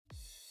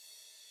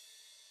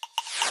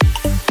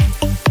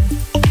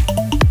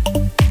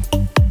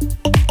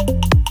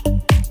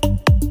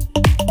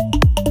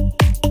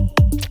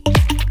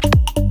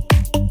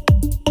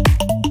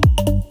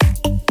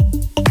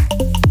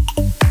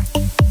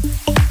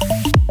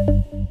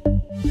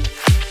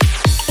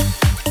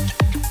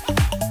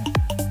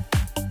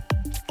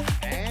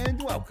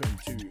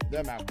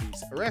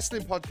Mouthpiece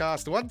Wrestling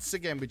Podcast once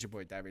again with your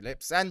boy Darry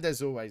Lips, and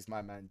as always,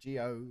 my man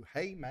Gio.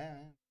 Hey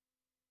man,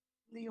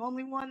 the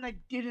only one that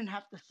didn't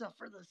have to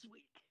suffer this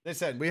week.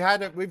 listen,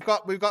 we've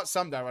got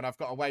some though, and I've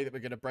got a way that we're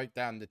going to break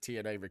down the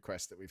TNA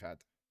request that we've had.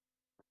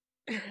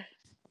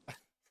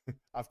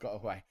 I've got a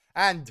way,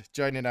 and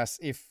joining us,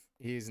 if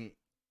he isn't,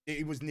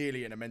 he was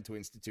nearly in a mental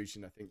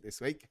institution, I think,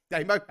 this week.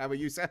 Damo, how are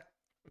you, sir?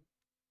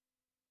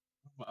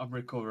 I'm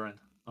recovering.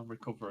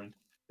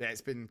 Yeah,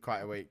 it's been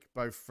quite a week,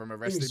 both from a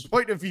wrestling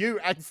point of view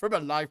and from a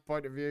life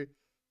point of view.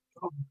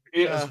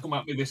 It has come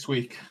at me this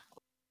week.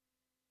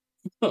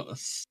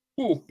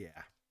 Ooh.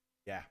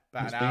 Yeah,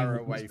 about an hour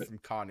away from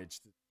Carnage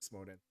this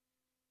morning.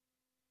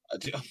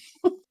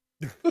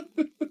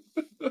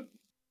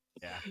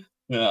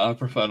 Yeah, I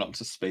prefer not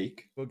to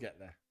speak. We'll get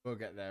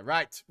there.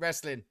 Right,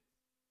 wrestling.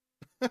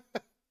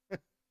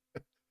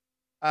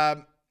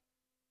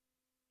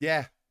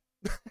 Yeah.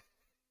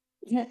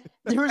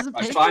 There was a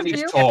I need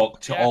to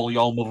talk to all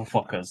y'all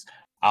motherfuckers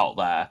out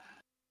there.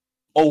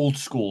 Old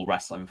school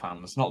wrestling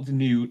fans, not the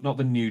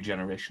new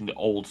generation, the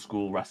old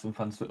school wrestling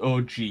fans, the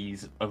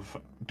OGs of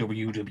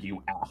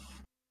WWF.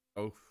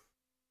 Oh.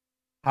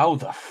 How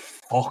the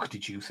fuck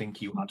did you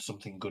think you had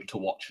something good to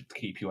watch to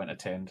keep you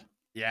entertained?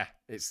 Yeah,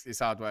 it's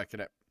hard work,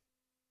 isn't it?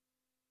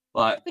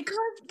 Like, because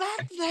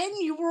back then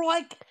you were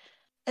like,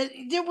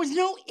 there was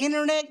no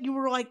internet. You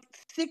were like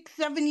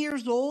 6-7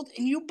 years old,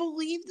 and you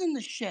believed in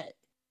the shit.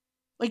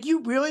 Like,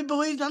 you really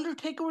believed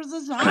Undertaker was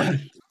a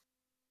zombie.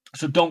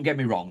 So don't get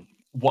me wrong.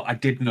 What I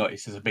did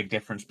notice is a big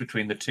difference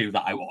between the two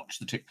that I watched.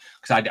 The two,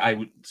 because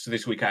so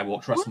this week I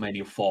watched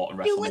WrestleMania 4 and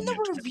WrestleMania. You in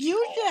the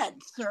review yet,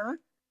 sir?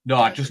 No,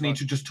 I just need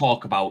to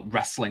talk about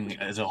wrestling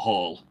as a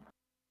whole.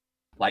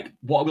 Like,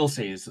 what I will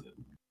say is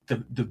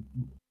the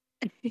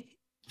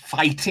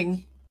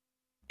fighting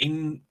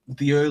in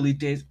the early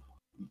days,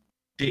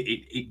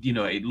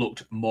 it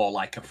looked more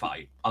like a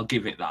fight. I'll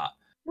give it that.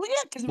 Well,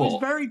 yeah, because it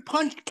was very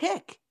punch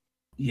kick.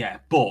 Yeah,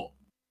 but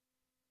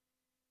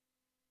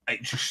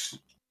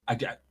I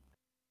get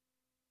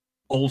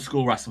old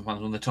school wrestling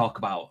fans when they talk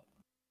about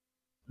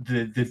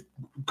the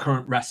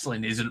current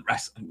wrestling isn't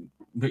wrestling.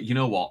 But you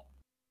know what?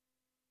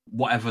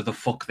 Whatever the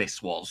fuck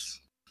this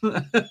was.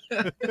 Oh,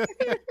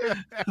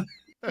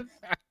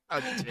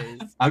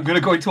 I'm going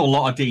to go into a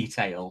lot of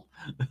detail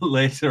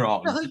later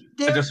on. I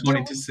just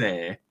wanted to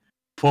say,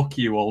 fuck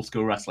you, old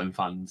school wrestling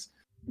fans.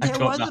 I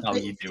don't know how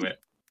you do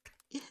it.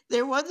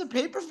 There was a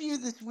pay-per-view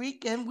this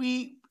week, and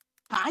we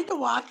kind of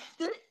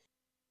watched it.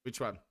 Which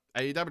one?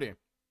 AEW?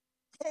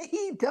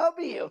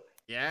 AEW.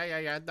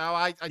 Yeah. No,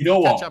 I you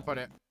know catch up on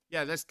it.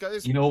 Yeah, let's go.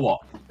 You know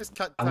what? Let's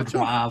cut. I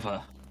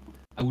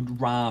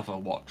would rather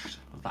watch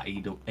that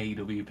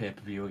AEW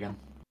pay-per-view again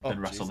than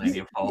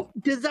WrestleMania 4.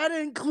 Does that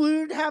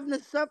include having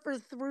to suffer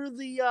through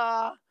the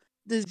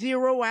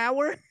 0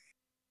 hour?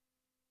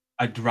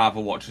 I'd rather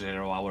watch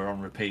 0 hour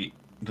on repeat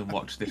than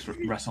watch this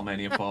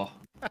WrestleMania 4.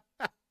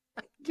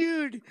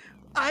 Dude,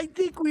 I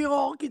think we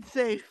all could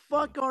say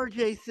fuck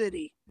RJ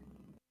City.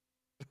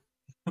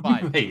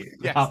 Fine. Mate,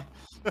 yes.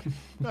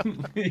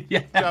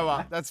 Yeah. Go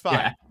on. That's fine.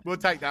 Yeah. We'll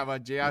take that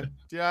one, Gio.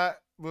 Yeah,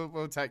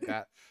 we'll take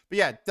that. But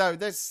yeah, no,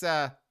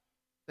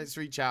 let's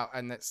reach out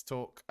and let's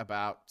talk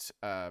about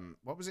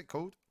what was it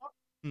called?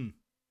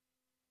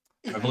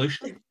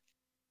 Revolution.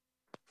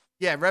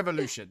 Yeah,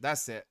 Revolution.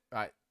 That's it.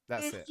 Right.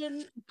 That's it.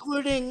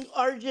 Including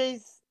RJ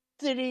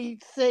City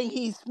saying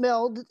he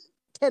smelled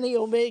Kenny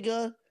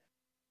Omega.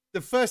 The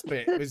first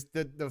bit was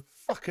the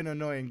fucking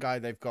annoying guy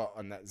they've got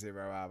on that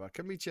 0 hour.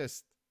 Can we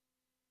just...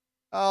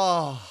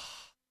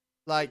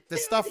 like the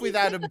stuff with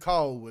Adam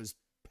Cole was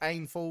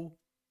painful.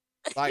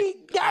 Like,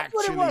 that's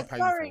what it was.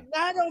 painful. Sorry,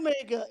 not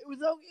Omega. It was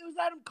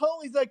Adam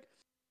Cole. He's like,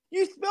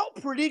 you smell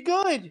pretty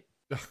good.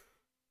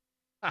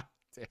 Yeah,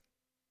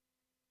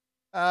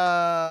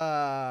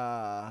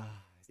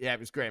 it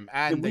was grim.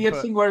 And the weird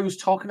thing where he was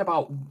talking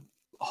about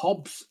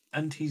Hobbs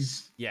and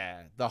his...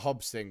 Yeah, the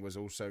Hobbs thing was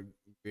also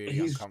really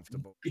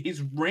uncomfortable.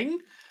 His ring?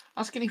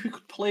 Asking if he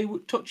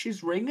could touch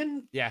his ring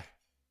and... Yeah.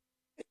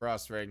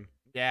 Brass ring.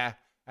 Yeah.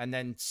 And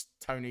then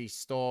Tony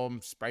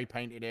Storm spray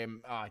painted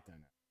him. Oh,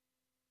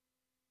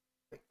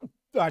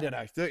 I don't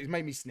know. It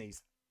made me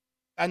sneeze.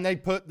 And they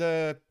put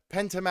the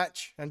Penta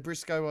match and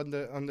Briscoe on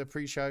the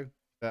pre-show.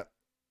 But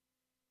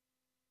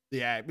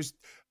yeah, it was...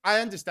 I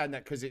understand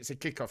that because it's a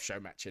kickoff show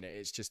match in it.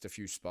 It's just a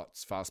few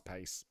spots, fast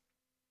pace.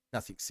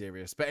 Nothing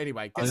serious. But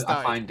anyway, I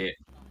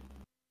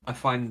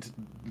find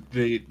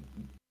the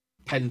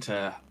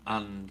Penta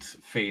and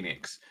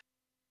Phoenix,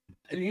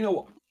 and you know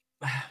what,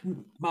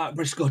 Mark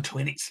Briscoe, to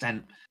an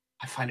extent,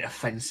 I find it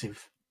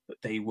offensive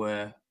that they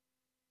were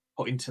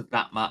put into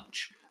that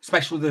match,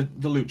 especially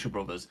the Lucha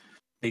Brothers.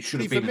 They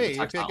should have been in the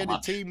tag if they're title going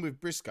match. to team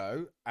with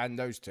Briscoe and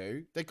those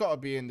two, they've got to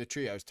be in the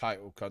trios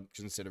title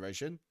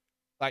consideration.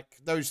 Like,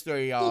 those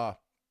three are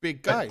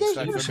big guys.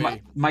 So for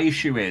me, my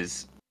issue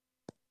is,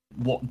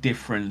 what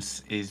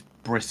difference is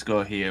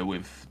Briscoe here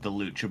with the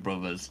Lucha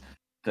Brothers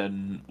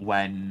than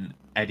when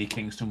Eddie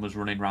Kingston was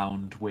running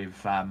around with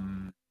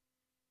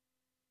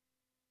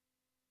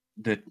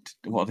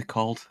what are they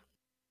called?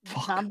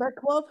 Combat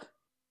Club?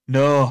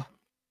 No,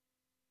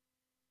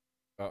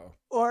 Uh-oh.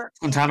 Or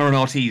Santana and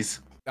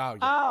Ortiz. Oh, yeah.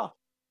 oh,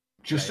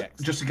 Just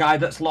a guy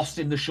that's lost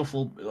in the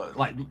shuffle,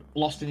 like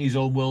lost in his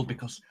own world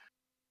because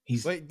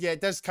he's Well, yeah,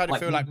 it does kind of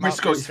like feel like Mark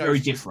Briscoe is very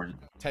Briscoe's just different.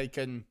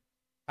 taken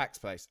Pac's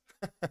place.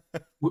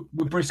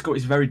 With Briscoe,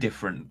 it's very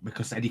different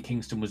because Eddie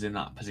Kingston was in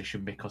that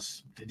position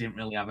because they didn't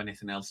really have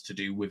anything else to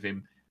do with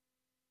him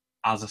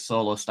as a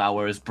solo star,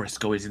 whereas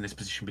Briscoe is in this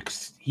position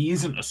because he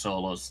isn't a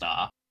solo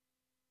star.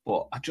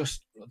 But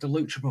the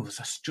Lucha Brothers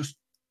are just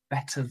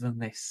better than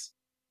this.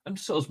 And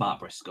so's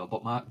Mark Briscoe,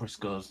 but Mark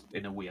Briscoe's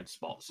in a weird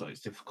spot, so it's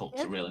difficult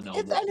to really know.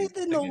 If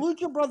anything, the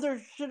Lucha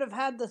Brothers should have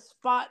had the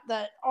spot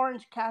that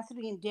Orange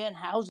Cassidy and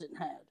Danhausen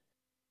had.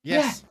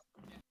 Yes.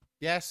 Yeah.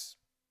 Yes.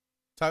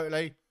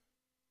 Totally.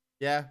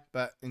 Yeah,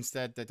 but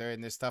instead they're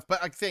doing this stuff.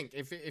 But I think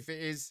if it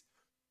is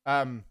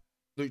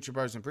Lucha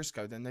Bros and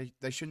Briscoe, then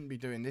they shouldn't be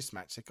doing this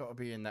match. They've got to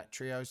be in that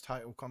trios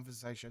title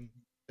conversation.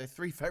 They're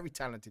three very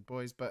talented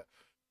boys, but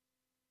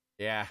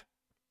yeah.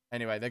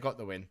 Anyway, they got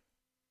the win.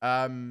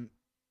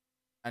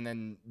 And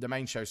then the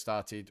main show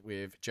started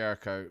with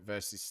Jericho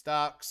versus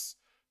Starks.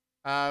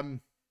 Yeah.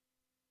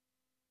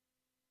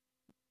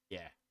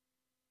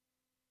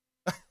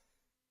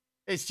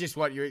 It's just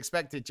what you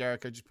expected.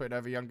 Jericho just putting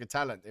over younger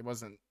talent. It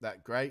wasn't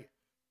that great.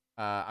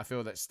 I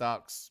feel that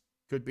Starks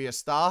could be a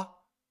star,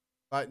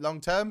 like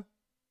long term.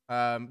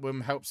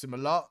 Women helps him a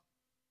lot.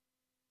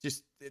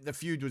 Just the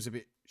feud was a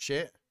bit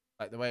shit,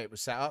 like the way it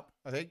was set up,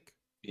 I think.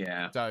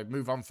 Yeah. So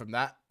move on from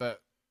that. But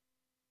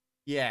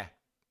yeah,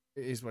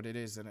 it is what it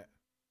is, isn't it?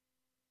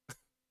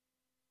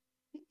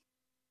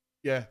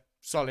 Yeah,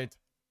 solid.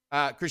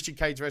 Christian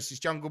Cage versus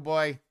Jungle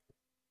Boy.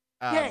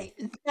 Okay,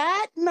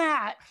 that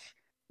match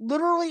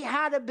literally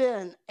had to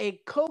been a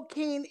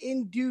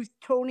cocaine-induced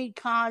Tony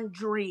Khan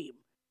dream.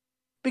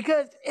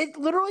 Because it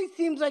literally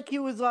seems like he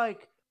was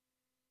like,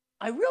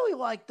 I really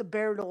like the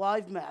Buried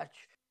Alive match,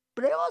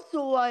 but I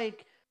also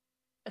like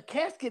a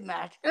casket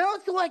match, and I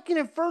also like an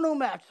Inferno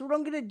match. So what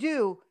I'm going to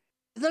do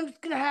is I'm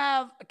just going to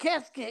have a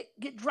casket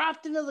get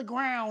dropped into the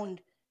ground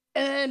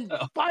and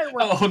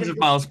fireworks. 100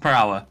 miles per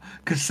hour,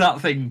 because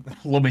that thing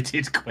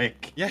plummeted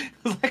quick. Yeah. It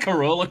was like a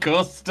roller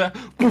coaster.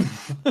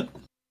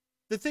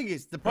 The thing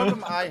is, the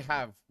problem I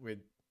have with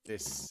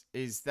this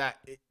is that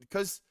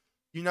because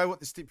you know what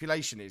the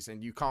stipulation is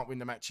and you can't win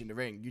the match in the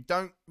ring, you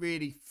don't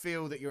really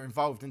feel that you're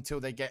involved until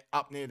they get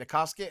up near the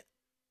casket.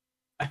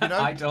 You know?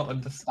 I don't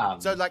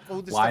understand. So, like,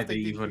 all the why stuff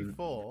they did even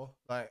before,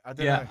 like, I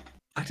don't know.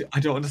 I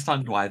don't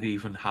understand why they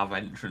even have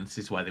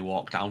entrances where they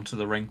walk down to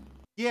the ring.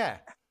 Yeah.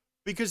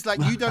 Because, like,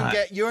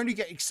 you only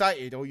get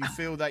excited or you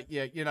feel that,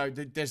 you know,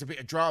 there's a bit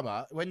of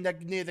drama when they're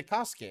near the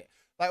casket.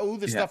 Like, all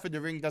the stuff in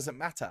the ring doesn't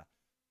matter.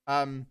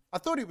 I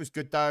thought it was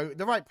good, though.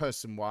 The right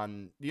person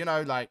won, you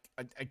know, like,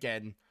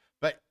 again,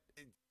 but...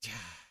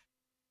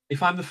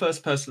 If I'm the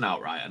first person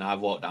out, right, and I've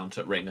walked down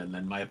to the ring and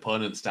then my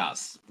opponent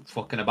starts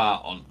fucking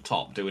about on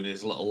top doing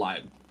his little,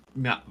 like,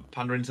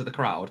 pandering to the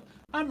crowd,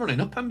 I'm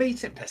running up and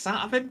beating piss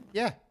out of him.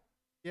 Yeah.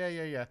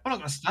 Yeah. I'm not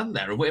going to stand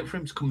there and wait for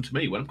him to come to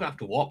me when I'm going to have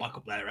to walk back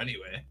up there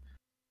anyway.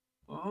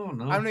 Oh,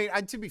 no. I mean,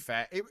 and to be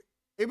fair,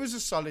 it was a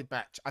solid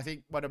match. I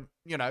think,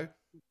 you know,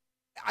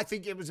 I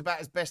think it was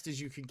about as best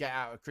as you can get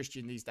out of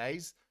Christian these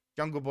days.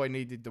 Jungle Boy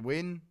needed the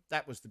win.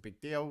 That was the big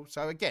deal.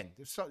 So, again,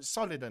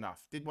 solid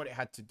enough. Did what it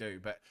had to do.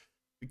 But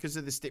because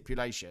of the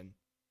stipulation,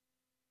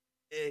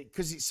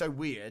 because it's so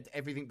weird,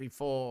 everything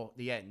before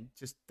the end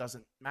just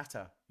doesn't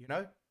matter, you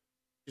know?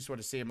 Just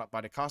want to see him up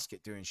by the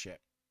casket doing shit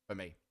for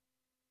me.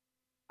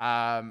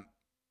 House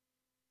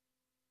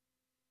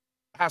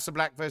of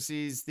Black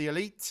versus the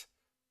Elite.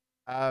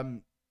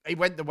 It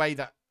went the way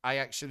that I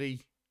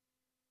actually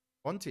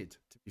wanted,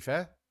 to be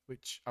fair,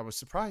 which I was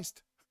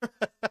surprised.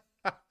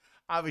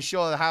 I was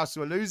sure the House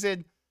were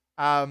losing.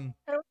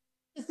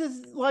 This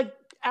is like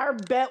our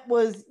bet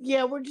was,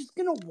 we're just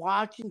gonna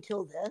watch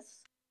until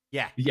this.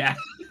 Yeah. Yeah.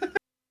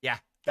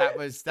 That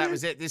was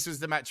it. This was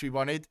the match we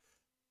wanted.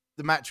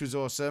 The match was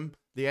awesome.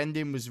 The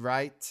ending was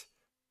right.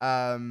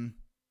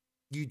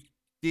 You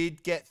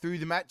did get through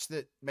the match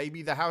that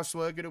maybe the House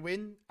were going to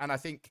win. And I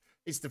think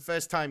it's the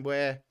first time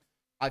where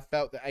I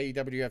felt that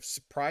AEW have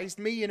surprised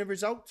me in a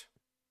result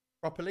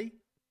properly.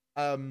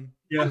 But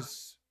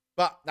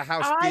the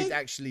House did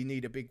actually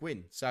need a big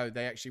win. So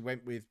they actually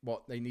went with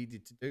what they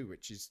needed to do,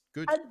 which is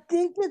good. I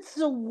think it's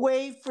a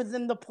way for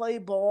them to play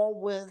ball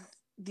with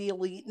the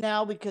Elite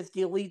now because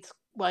the Elite's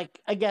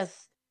like, I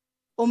guess,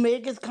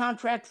 Omega's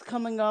contract's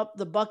coming up,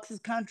 the Bucks'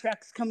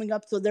 contract's coming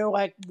up, so they're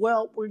like,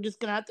 well, we're just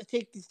gonna have to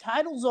take these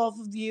titles off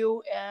of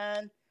you,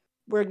 and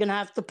we're gonna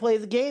have to play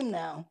the game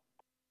now.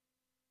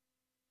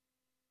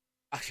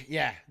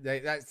 Yeah,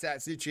 that's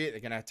literally it. They're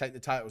gonna take the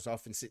titles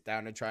off and sit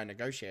down and try and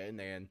negotiate, and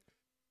then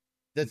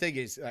the thing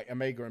is, like,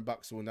 Omega and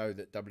Bucks will know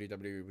that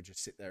WWE will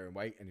just sit there and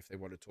wait, and if they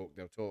want to talk,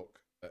 they'll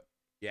talk. But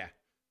yeah,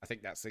 I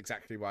think that's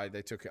exactly why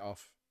they took it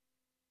off.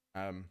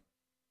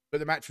 But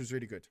the match was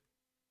really good.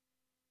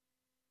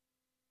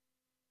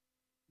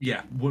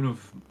 Yeah, one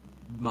of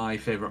my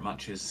favourite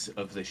matches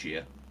of this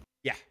year.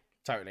 Yeah,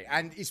 totally.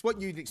 And it's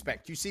what you'd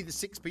expect. You see the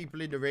 6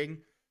 people in the ring,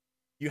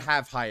 you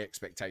have high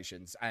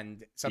expectations.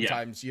 And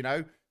sometimes, you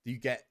know, you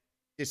get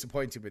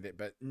disappointed with it,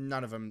 but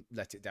none of them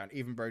let it down.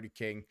 Even Brody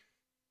King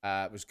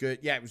was good.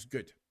 Yeah, it was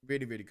good.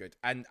 Really, really good.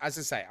 And as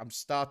I say, I'm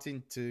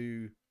starting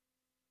to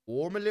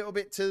warm a little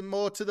bit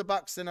more to the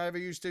Bucks than I ever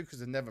used to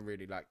because I never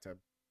really liked them.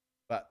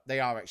 But they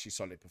are actually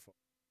solid performers.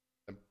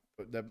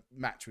 The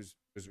match was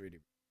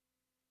really,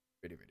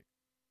 really,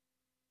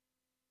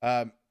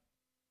 really.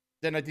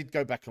 Then I did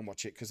go back and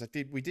watch it because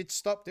we did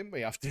stop, didn't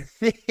we? After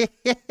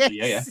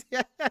Yeah.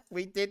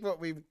 We did what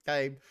we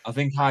came. I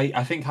think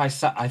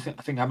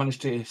I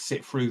managed to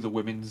sit through the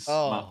women's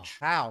match.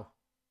 How?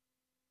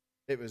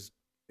 It was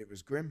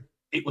grim.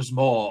 It was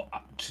more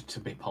to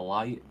be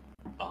polite,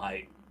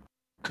 like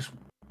because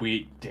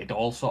we did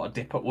all sort of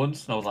dip at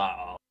once, and I was like,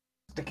 "Oh,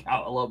 stick it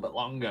out a little bit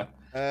longer."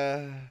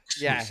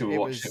 Yeah, so we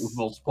watched it with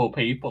multiple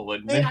people,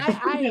 and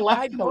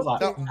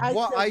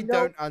what I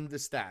don't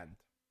understand,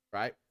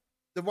 right?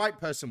 The white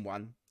person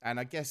won, and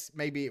I guess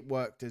maybe it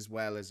worked as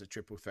well as a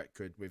triple threat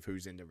could with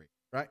who's in the ring,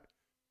 right?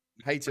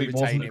 Hayter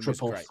retaining was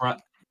great. Threat.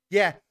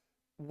 Yeah.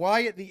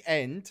 Why at the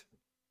end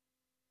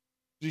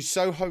did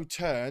Soho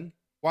turn?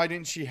 Why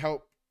didn't she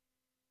help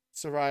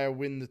Saraya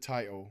win the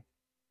title?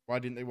 Why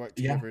didn't they work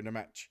together in a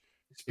match?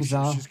 It's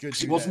bizarre.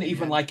 It wasn't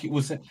even like it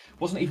was.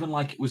 Wasn't even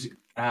like it was.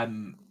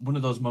 One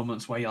of those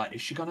moments where you're like,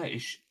 is she gonna?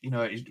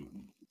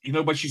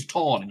 When she's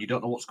torn and you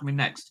don't know what's coming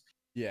next.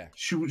 Yeah,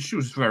 she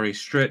was very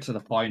straight to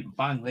the point.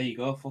 Bang, there you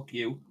go. Fuck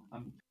you.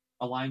 I'm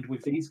aligned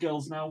with these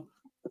girls now.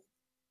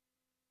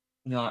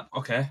 And you're like,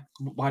 okay,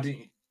 why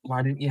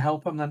didn't you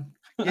help them then?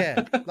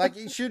 Yeah, like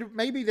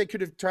maybe they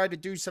could have tried to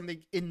do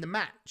something in the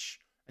match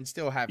and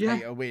still have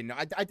Hayter win.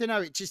 I don't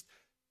know.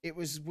 It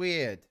was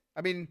weird.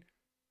 I mean,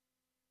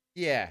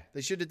 yeah,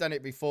 they should have done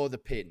it before the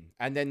pin,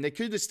 and then they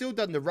could have still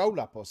done the roll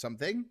up or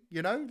something.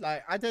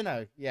 Like I don't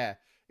know. Yeah,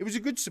 it was a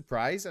good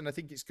surprise, and I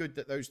think it's good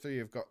that those three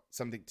have got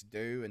something to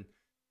do, and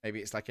maybe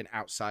it's like an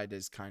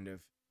outsiders kind of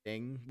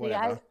thing.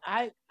 Whatever.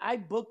 Yeah, I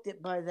booked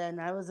it by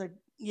then. I was like,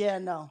 yeah,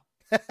 no.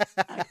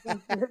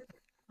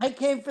 I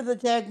came for the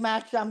tag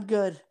match. I'm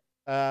good.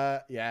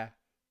 Yeah,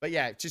 but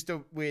yeah, just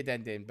a weird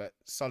ending, but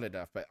solid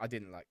enough. But I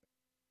didn't like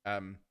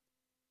it.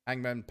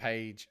 Hangman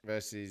Page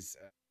versus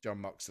Jon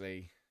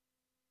Moxley.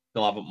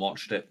 Still haven't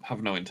watched it.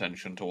 Have no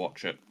intention to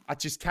watch it. I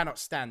just cannot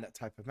stand that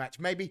type of match.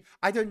 Maybe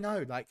I don't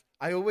know. Like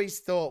I always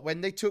thought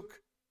when they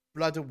took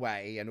blood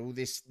away and all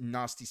this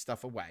nasty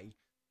stuff away,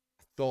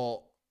 I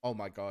thought, oh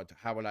my god,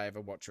 how will I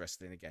ever watch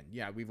wrestling again?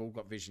 Yeah, we've all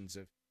got visions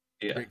of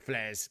Ric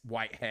Flair's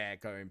white hair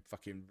going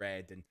fucking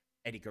red and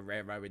Eddie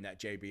Guerrero in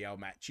that JBL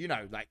match.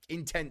 Like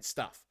intense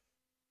stuff.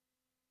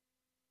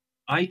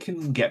 I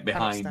can get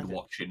behind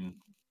watching.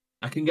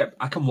 I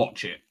can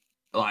watch it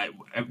like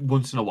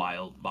once in a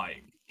while.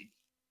 Like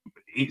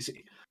it's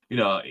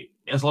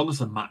as long as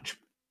the match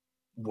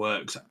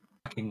works,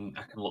 I can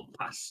look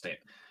past it.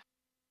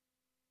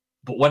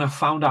 But when I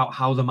found out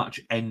how the match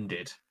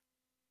ended,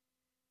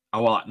 I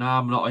was like, "Nah,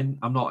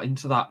 I'm not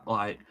into that."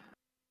 Like,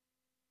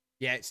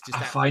 yeah, it's just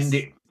I find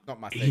it not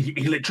my thing.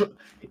 He literally,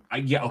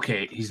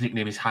 okay. His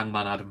nickname is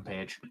Hangman Adam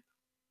Page.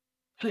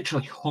 He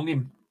literally hung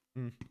him.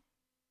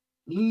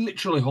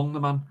 Literally hung the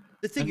man.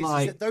 The thing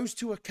is that those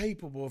two are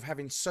capable of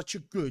having such a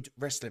good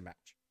wrestling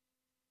match.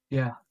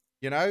 Yeah.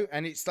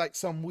 And it's like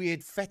some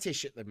weird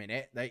fetish at the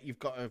minute that you've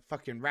got to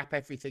fucking wrap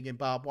everything in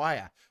barbed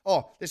wire.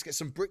 Oh, let's get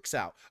some bricks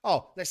out.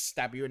 Oh, let's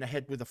stab you in the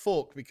head with a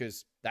fork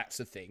because that's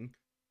a thing.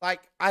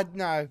 Like,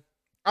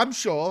 I'm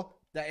sure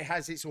that it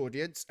has its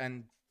audience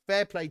and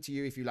fair play to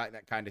you if you like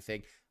that kind of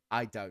thing.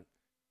 I don't.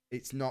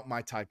 It's not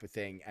my type of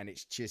thing and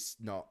it's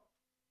just not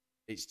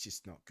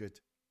good.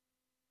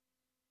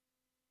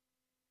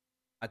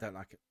 I don't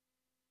like it.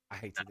 I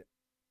hated it.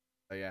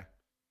 So yeah.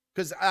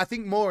 Because I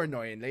think more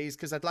annoyingly is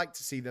because I'd like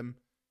to see them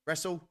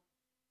wrestle,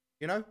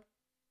 I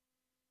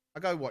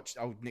go watch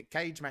old Nick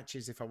Cage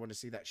matches if I want to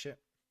see that shit.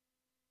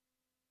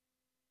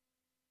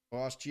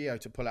 Or ask Gio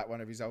to pull out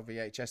one of his old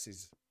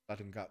VHS's,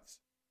 Blood and Guts.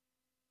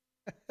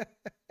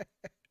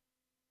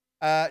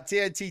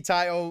 TNT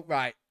title,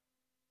 right.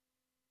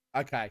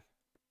 Okay.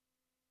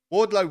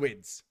 Wardlow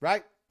wins,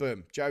 right?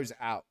 Boom. Joe's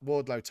out.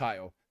 Wardlow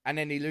title. And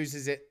then he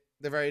loses it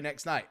the very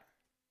next night.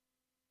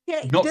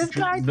 Yeah, this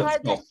guy's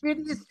had the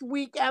shittiest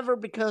week ever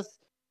because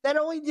not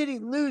only did he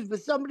lose,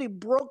 but somebody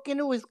broke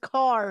into his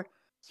car,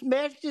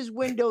 smashed his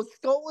window,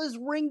 stole his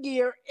ring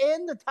gear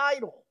and the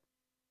title.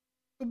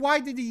 Why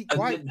did he?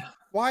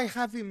 Why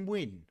have him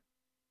win?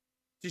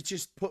 To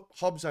just put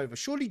Hobbs over?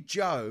 Surely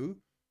Joe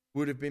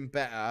would have been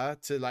better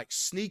to like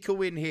sneak a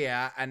win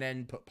here and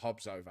then put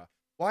Hobbs over.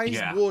 Why is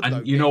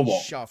Wardlow getting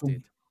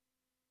shafted?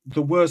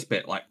 The worst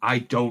bit, like, I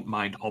don't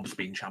mind Hobbs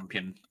being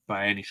champion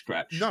by any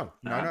stretch. No.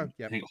 Yep.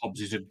 I think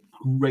Hobbs is a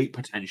great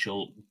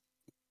potential,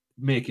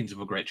 makings of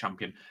a great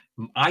champion.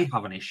 I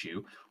have an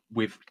issue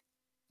with,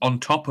 on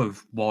top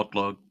of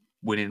Wardlow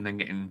winning and then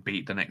getting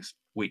beat the next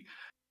week,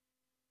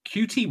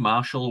 QT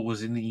Marshall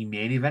was in the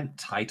main event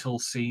title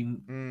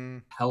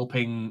scene,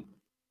 helping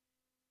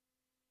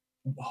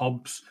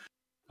Hobbs,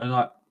 and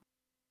like,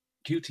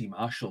 QT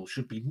Marshall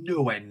should be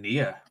nowhere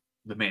near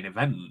the main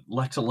event,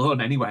 let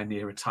alone anywhere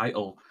near a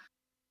title.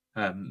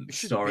 It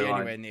shouldn't be storyline.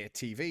 anywhere near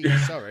TV.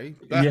 Sorry,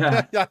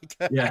 Yeah.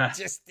 I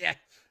just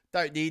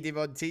don't need him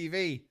on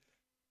TV.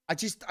 I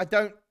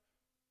don't.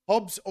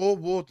 Hobbs or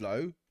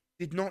Wardlow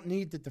did not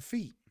need the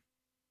defeat.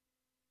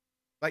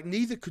 Like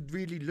neither could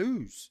really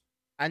lose,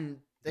 and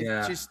they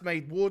just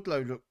made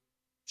Wardlow look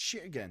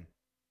shit again.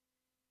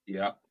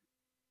 Yeah.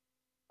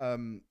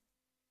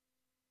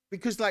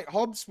 Because like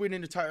Hobbs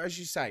winning the title, as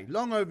you say,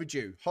 long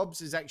overdue.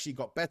 Hobbs has actually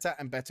got better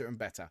and better and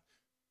better.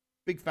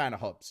 Big fan of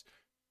Hobbs.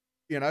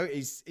 You know,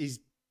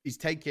 he's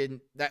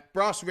taking that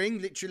brass ring.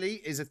 Literally,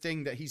 is a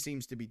thing that he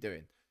seems to be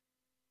doing.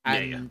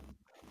 And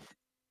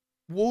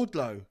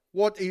Wardlow,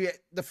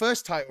 the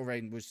first title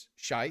reign was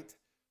shite.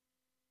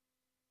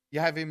 You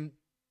have him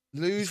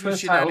lose with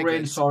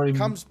shenanigans,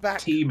 comes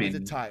back with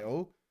the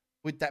title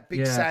with that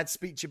big sad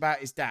speech about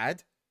his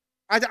dad.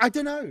 I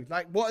don't know,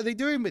 like what are they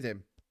doing with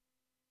him?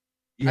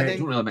 Yeah, it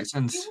doesn't really make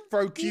sense.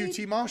 Throw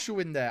QT Marshall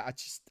in there.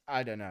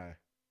 I don't know.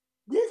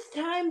 This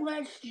time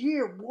last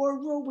year,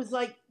 Wardlow was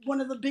like one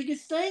of the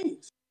biggest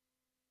things.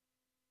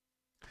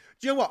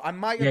 Do you know what? I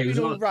might have been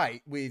all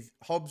right with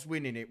Hobbs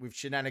winning it with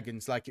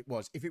shenanigans like it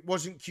was. If it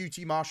wasn't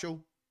QT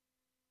Marshall.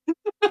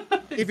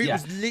 If it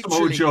was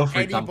literally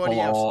anybody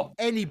else.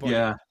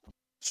 Anybody.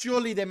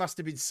 Surely there must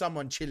have been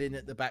someone chilling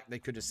at the back they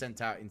could have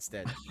sent out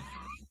instead.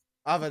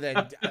 Other than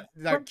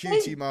like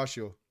QT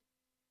Marshall.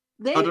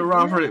 I'd have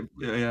rather it.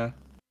 Yeah.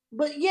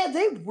 But yeah,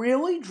 they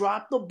really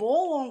dropped the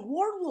ball on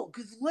Wardlow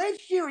because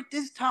last year at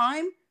this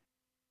time,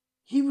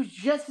 he was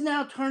just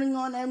now turning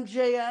on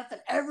MJF, and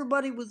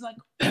everybody was like,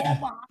 "Oh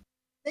my!"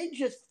 They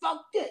just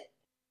fucked it.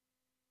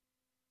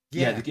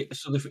 Yeah.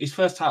 So his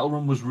first title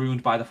run was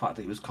ruined by the fact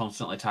that he was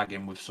constantly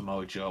tagging with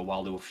Samoa Joe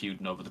while they were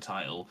feuding over the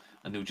title,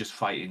 and they were just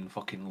fighting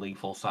fucking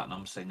Lethal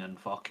Satnam Singh and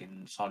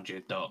fucking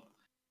Sonjay Dutt.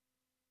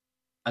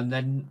 And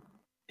then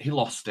he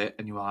lost it,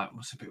 and you were like,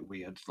 "That's a bit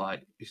weird."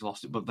 Like he's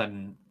lost it, but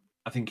then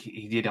I think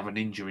he did have an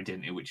injury,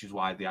 didn't he? Which is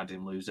why they had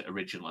him lose it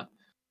originally.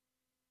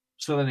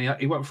 So then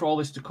he went for all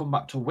this to come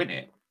back to win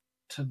it,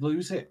 to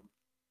lose it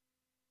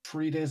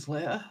 3 days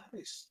later.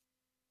 It's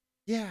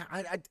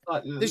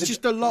there's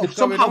just a lot they've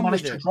going somehow on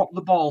managed with to it. drop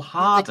the ball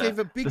harder. They gave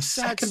a big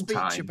sad speech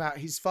time. about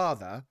his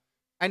father,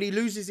 and he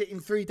loses it in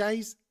 3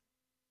 days.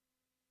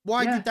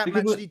 Why did that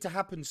match need to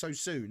happen so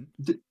soon?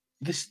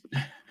 This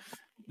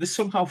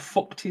somehow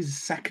fucked his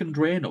second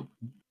reign up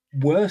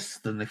worse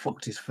than they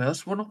fucked his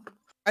first one up.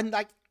 And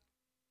like,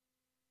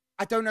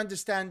 I don't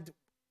understand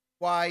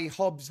why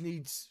Hobbs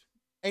needs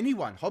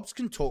anyone. Hobbs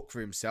can talk for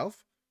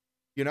himself,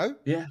 you know?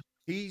 Yeah.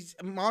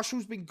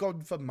 Marshall's been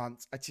gone for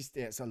months.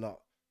 It's a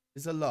lot.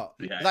 There's a lot.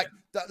 Yeah.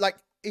 Like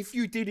if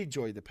you did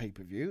enjoy the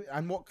pay-per-view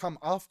and what come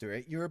after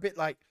it, you're a bit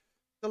like,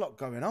 there's a lot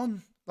going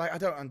on. Like, I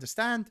don't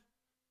understand.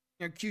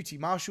 You know, QT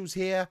Marshall's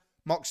here.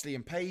 Moxley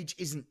and Page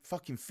isn't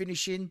fucking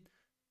finishing.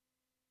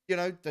 You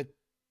know, the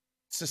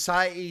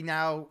society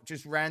now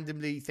just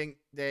randomly think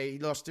they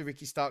lost to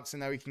Ricky Starks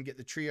and now he can get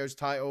the trios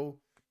title.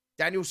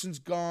 Danielson's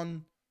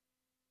gone.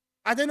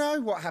 I don't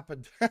know what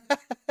happened.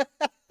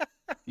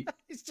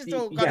 It's just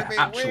all got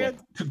a bit weird.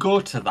 To go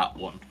to that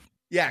one.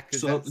 Yeah.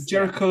 So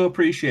Jericho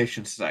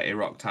Appreciation Society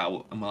rocked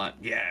out and we're like,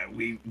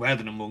 we're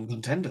the number one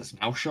contenders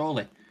now,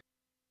 surely.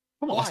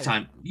 When was last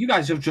time? You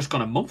guys have just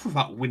gone a month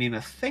without winning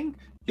a thing.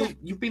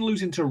 You've been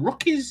losing to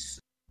rookies.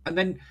 And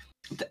then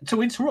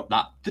to interrupt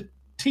that, the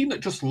team that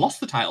just lost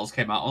the titles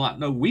came out and like,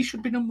 no, we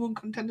should be number one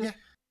contenders. Yeah.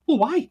 Well,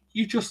 why?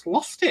 You just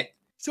lost it.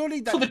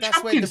 Surely that's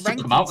where the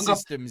ranking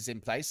system is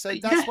in place. So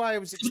that's why I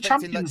was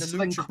expecting like the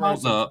Lucha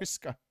Bros and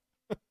Briscoe.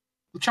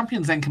 The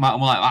champions then come out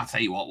and we're like, I'll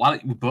tell you what, why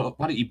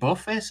don't you both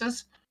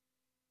faces?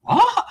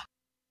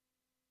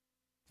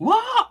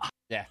 What?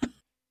 Yeah.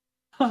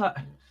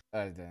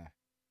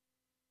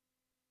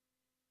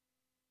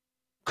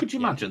 Could you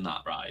imagine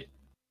that, right?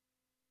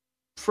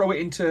 Throw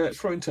into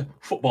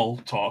football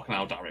talk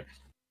now, Darry.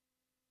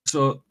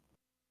 So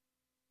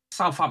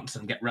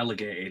Southampton get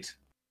relegated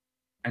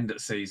end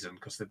of season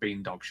because they've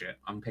been dog shit.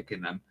 I'm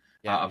picking them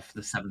out of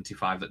the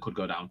 75 that could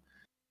go down.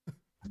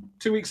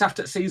 2 weeks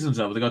after the season's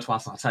over, they go to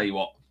Arsenal. I'll tell you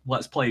what,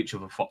 let's play each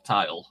other for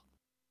title.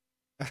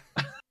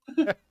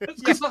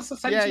 Because that's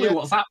essentially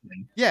what's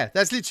happening. Yeah,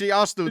 that's literally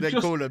Arsenal. They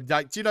call them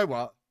like, do you know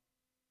what?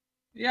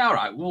 Yeah, all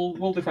right,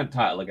 we'll defend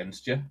title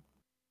against you.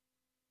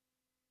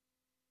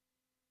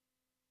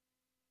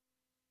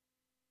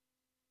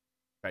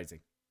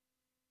 Crazy.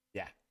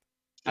 Yeah,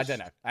 I don't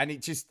know, and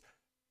it just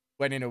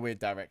went in a weird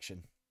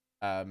direction.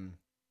 Then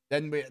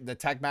the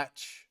tag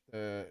match,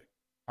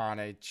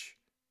 Carnage,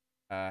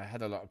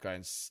 had a lot of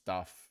going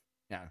stuff.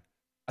 You know,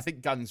 I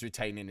think Guns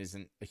retaining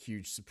isn't a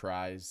huge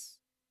surprise.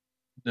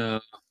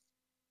 No.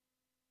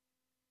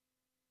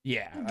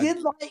 Yeah.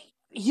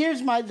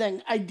 Here's my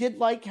thing. I did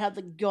like how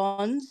the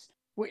Guns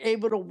were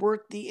able to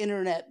work the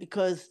internet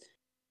because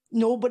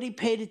nobody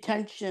paid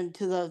attention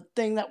to the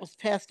thing that was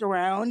passed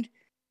around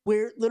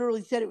where it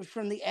literally said it was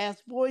from the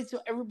Ass Boys.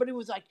 So everybody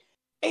was like,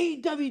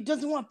 AEW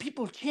doesn't want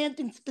people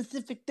chanting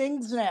specific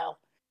things now.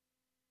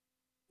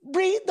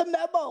 Read the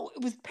memo.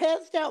 It was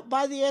passed out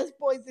by the Ass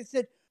Boys. They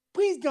said,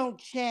 please don't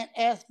chant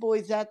Ass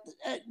Boys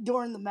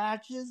during the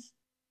matches.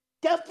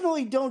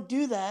 definitely don't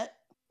do that.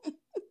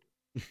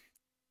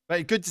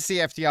 But good to see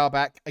FTR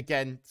back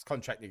again. It's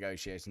contract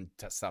negotiation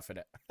stuff in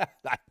it.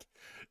 Like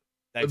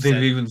They've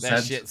even their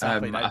said, shit's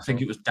up in I think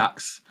April. it was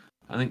Dax.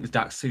 I think it was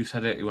Dax who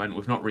said it. He went,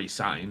 "We've not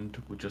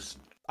re-signed. We just."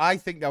 I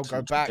think they'll go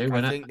Something to back. do, I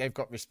innit? think they've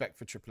got respect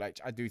for Triple H.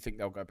 I do think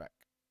they'll go back.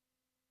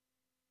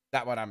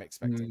 That one I'm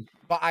expecting.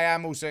 But I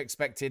am also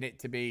expecting it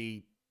to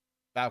be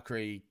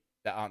Valkyrie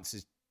that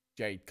answers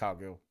Jade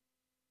Cargill.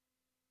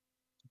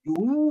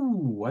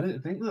 Ooh, I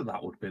didn't think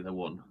that would be the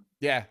one.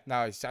 Yeah,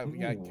 no, so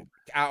yeah, Ooh.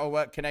 out of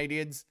work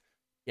Canadians.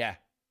 Yeah.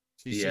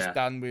 She's Yeah. just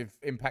done with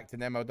Impact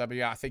and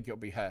MLW. I think it'll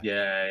be her.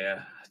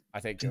 Yeah. I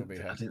think it'll be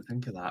her. I didn't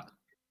think of that.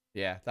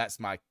 Yeah, that's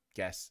my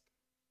guess.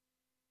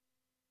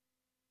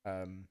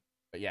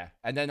 But yeah,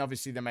 and then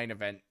obviously the main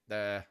event,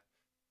 the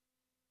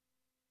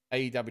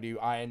AEW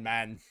Iron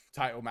Man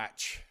title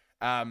match.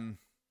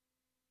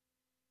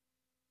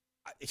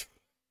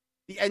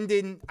 The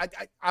ending,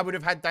 I would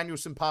have had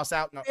Danielson pass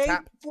out, not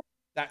tap.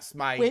 That's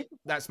my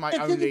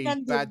only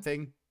bad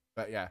thing.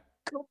 But yeah,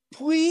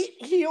 complete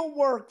heel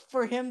work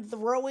for him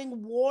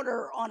throwing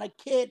water on a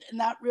kid and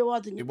not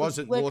realizing it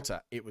wasn't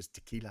water; it was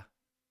tequila.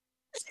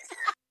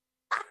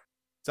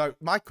 So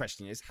my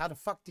question is, how the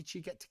fuck did she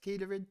get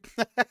tequila in?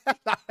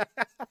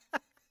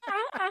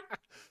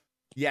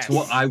 Yes. So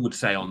what I would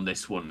say on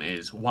this one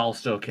is,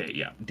 whilst okay,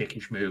 yeah,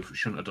 dickish move,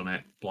 shouldn't have done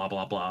it, blah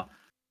blah blah.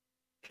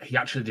 He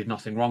actually did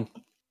nothing wrong.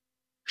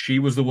 She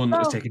was the one that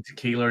was taking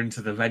tequila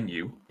into the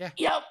venue. Yeah.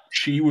 Yep.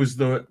 She was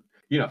the,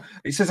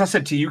 it's as I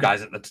said to you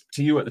guys at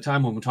the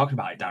time when we were talking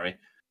about it, Darry.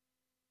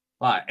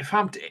 Like, if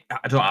I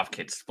don't have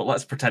kids, but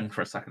let's pretend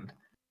for a second.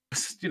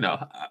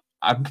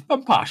 I'm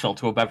partial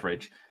to a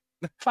beverage.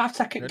 If I've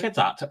taken kids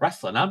out to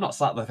wrestling, I'm not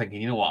sat there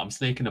thinking, you know what, I'm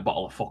sneaking a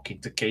bottle of fucking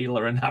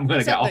tequila and I'm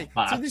going to get off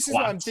my So this is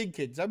what I'm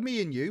thinking. So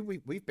me and you,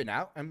 we've been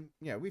out and,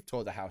 we've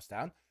tore the house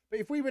down. But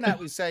if we went out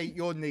with, say,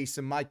 your niece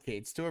and my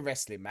kids to a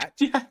wrestling match,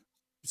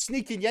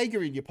 sneaking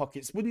Jaeger in your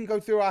pockets wouldn't go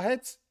through our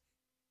heads.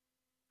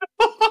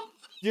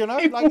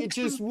 Like it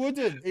just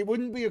wouldn't. It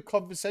wouldn't be a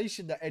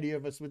conversation that any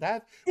of us would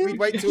have. We'd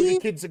wait till the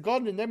kids are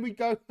gone and then we'd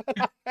go.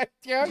 I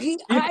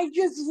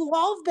just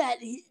love that.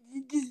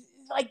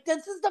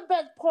 This is the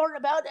best part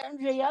about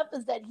MJF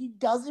is that he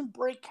doesn't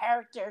break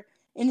character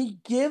and he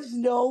gives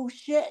no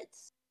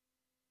shits.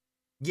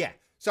 Yeah.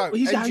 So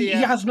he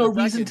has no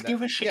reason to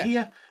give a shit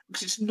here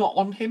because it's not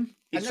on him.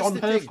 It's on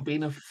her for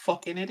being a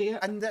fucking idiot.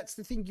 And that's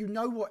the thing. You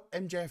know what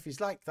MJF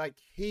is like. Like,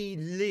 he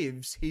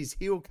lives his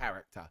heel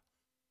character.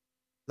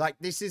 Like,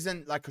 this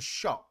isn't like a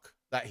shock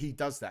that he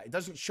does that. It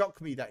doesn't shock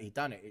me that he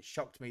done it. It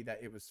shocked me that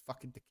it was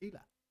fucking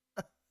tequila.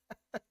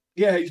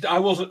 Yeah, I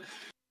wasn't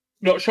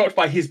not shocked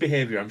by his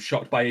behaviour. I'm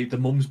shocked by the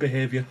mum's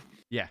behaviour.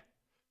 Yeah.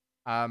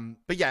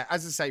 But yeah,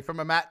 as I say,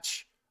 from a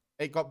match,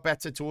 it got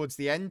better towards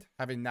the end,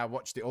 having now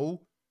watched it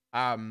all.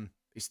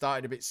 It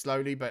started a bit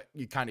slowly, but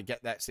you kind of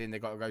get that seeing they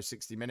got to go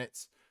 60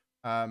 minutes.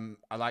 I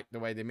like the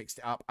way they mixed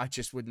it up. I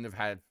just wouldn't have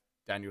had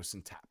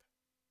Danielson tap.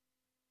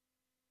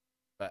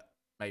 But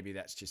maybe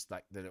that's just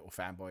like the little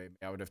fanboy.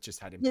 I would have just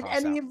had him pass out.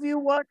 Did any of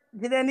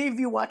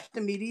you watch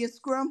the media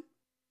scrum?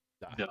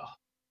 No.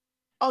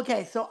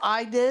 Okay, so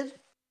I did.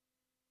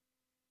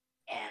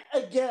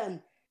 And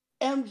again,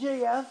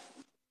 MJF,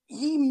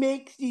 he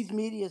makes these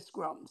media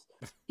scrums.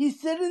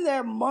 He's sitting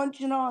there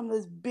munching on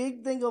this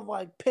big thing of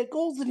like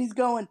pickles, and he's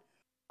going,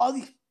 "Oh,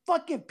 these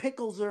fucking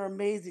pickles are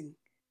amazing.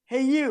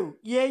 Hey, you,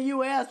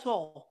 you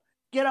asshole,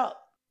 get up,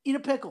 eat a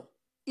pickle,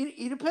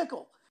 eat a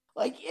pickle."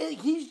 Like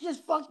he's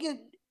just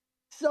fucking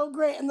so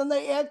great. And then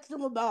they asked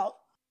him about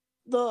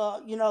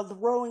the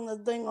throwing the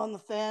thing on the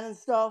fan and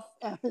stuff,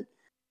 and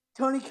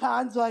Tony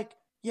Khan's like,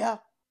 "Yeah.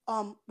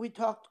 We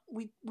talked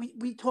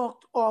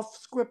off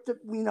script.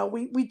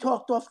 We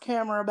talked off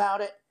camera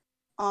about it.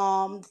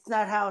 It's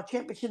not how a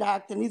champion should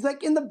act." And he's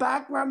like in the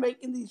background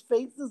making these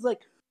faces like,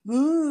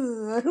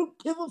 I don't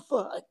give a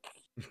fuck.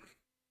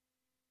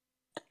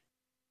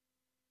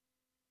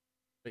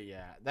 But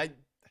yeah,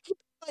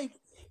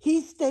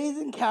 he stays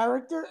in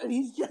character and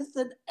he's just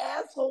an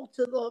asshole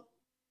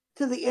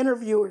to the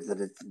interviewers,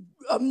 and it's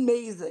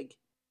amazing.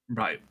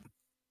 Right.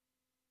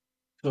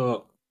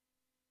 So,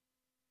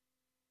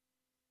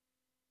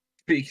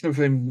 speaking of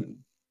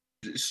him,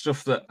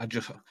 stuff that I've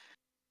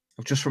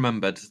just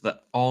remembered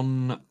that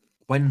on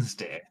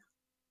Wednesday,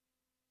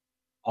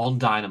 on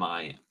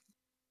Dynamite,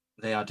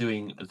 they are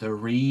doing the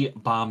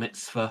re-bar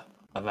mitzvah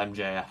of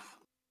MJF.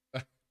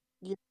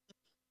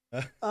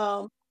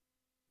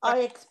 I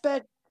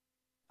expect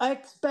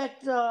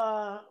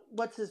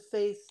what's his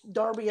face,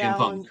 Darby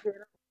Allin.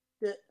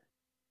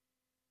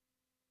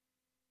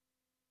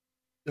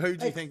 Who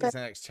do you think is the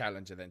next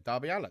challenger then?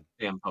 Darby Allin?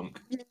 CM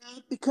Punk. Yeah,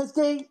 because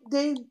they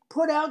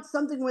put out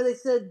something where they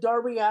said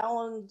Darby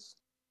Allin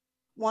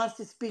wants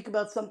to speak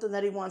about something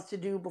that he wants to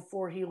do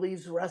before he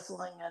leaves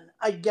wrestling, and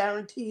I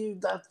guarantee you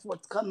that's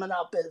what's coming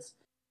up is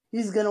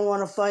he's going to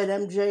want to fight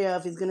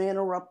MJF. He's going to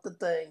interrupt the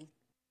thing.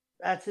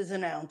 That's his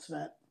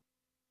announcement.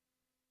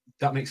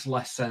 That makes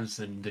less sense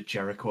than the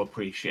Jericho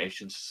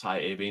Appreciation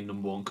Society being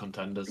 #1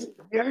 contenders.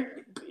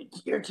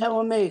 You're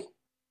telling me.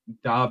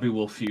 Darby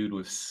will feud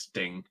with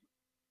Sting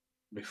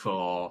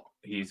before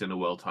he's in a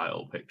world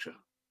title picture.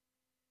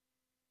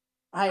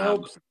 I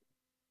hope so.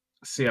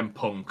 CM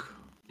Punk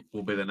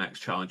will be the next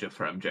challenger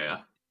for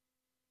MJF.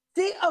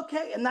 See,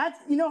 okay, and that's,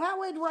 you know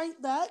how I'd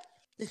write that?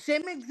 The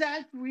same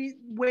exact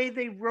way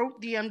they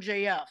wrote the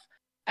MJF.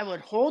 I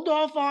would hold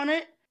off on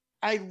it.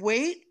 I'd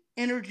wait,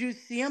 introduce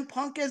CM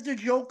Punk as the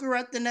Joker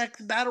at the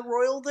next Battle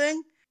Royal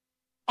thing,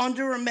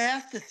 under a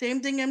mask, the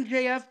same thing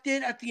MJF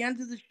did at the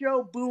end of the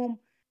show. Boom.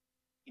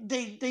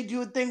 They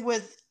do a thing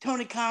with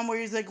Tony Khan where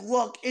he's like,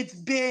 look, it's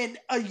been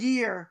a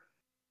year.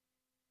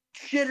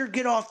 Shit or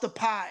get off the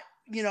pot.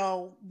 You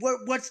know,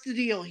 what's the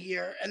deal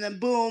here? And then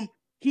boom,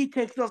 he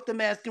takes off the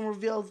mask and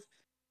reveals,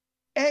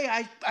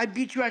 hey, I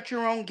beat you at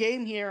your own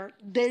game here.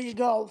 There you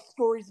go.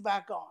 Story's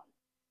back on.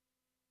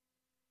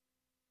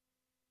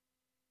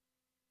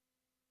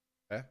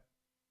 Yeah.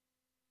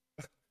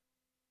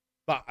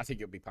 But I think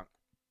it'll be Punk.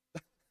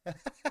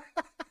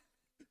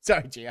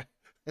 Sorry, Gia.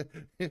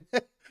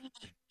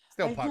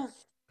 Still Punk.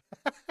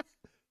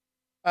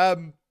 All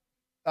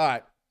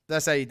right.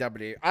 That's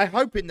AEW. I'm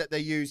hoping that they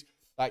use,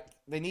 like,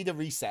 they need a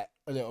reset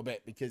a little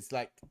bit because,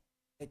 like,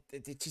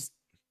 it just,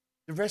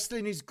 the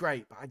wrestling is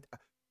great, but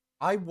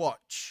I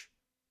watch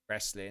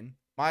wrestling.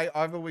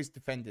 I've always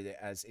defended it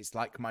as it's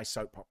like my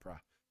soap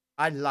opera.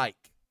 I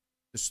like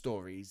the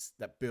stories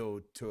that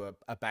build to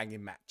a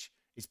banging match.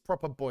 It's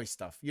proper boy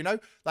stuff, you know?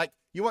 Like,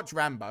 you watch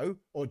Rambo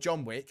or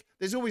John Wick,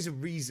 there's always a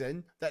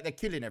reason that they're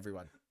killing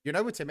everyone. You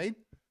know what I mean?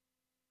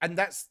 And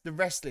that's the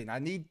wrestling. I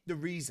need the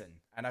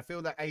reason. And I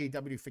feel that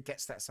AEW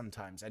forgets that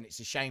sometimes. And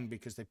it's a shame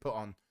because they put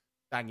on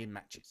banging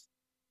matches.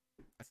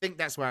 I think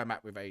that's where I'm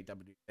at with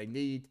AEW. They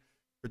need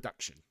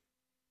production.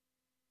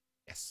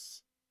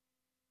 Yes.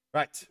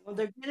 Right. Well,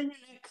 they're getting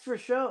an extra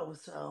show,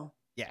 so.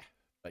 Yeah.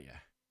 But yeah.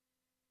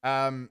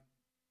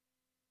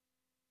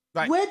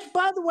 Right. Which,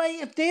 by the way,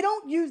 if they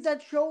don't use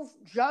that show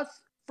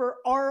just for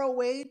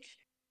ROH,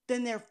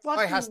 then they're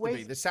fucking it has to be.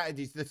 wasting. The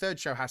Saturdays, the third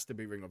show has to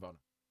be Ring of Honor.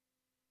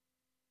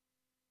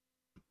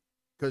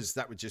 Because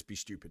that would just be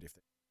stupid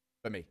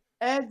for me.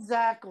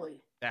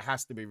 Exactly. There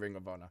has to be Ring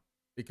of Honor.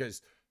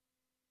 Because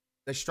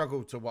they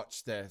struggle to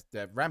watch their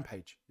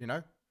Rampage, you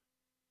know?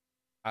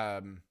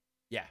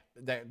 Yeah,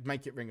 they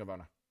make it Ring of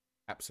Honor.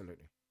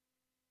 Absolutely.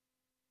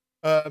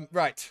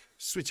 Right.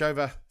 Switch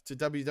over to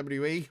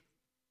WWE.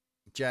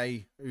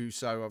 Jay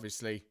Uso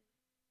obviously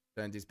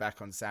turned his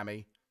back on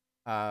Sammy.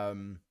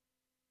 Cody's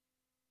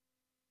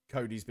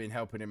been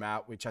helping him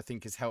out, which I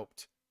think has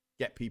helped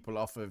get people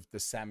off of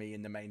the Sammy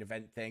in the main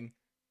event thing.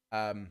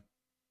 I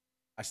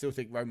still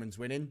think Roman's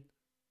winning.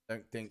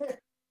 Don't think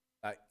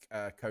like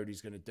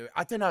Cody's going to do it.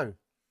 I don't know.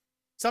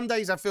 Some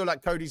days I feel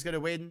like Cody's going to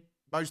win.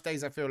 Most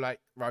days I feel like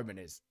Roman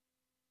is.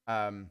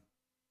 But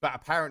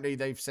apparently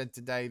they've said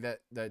today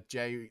that the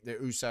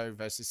Uso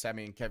versus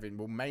Sammy and Kevin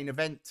will main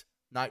event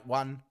night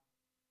 1.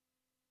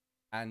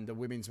 And the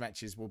women's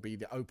matches will be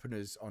the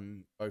openers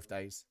on both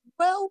days.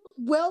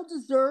 Well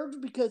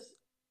deserved because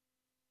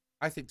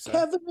I think so.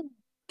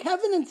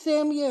 Kevin and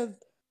Sammy have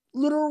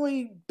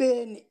literally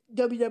been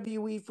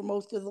WWE for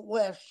most of the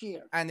last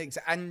year. And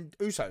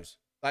Usos.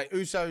 Like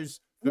Usos,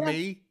 for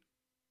me,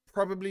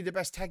 probably the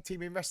best tag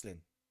team in wrestling.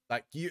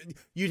 Like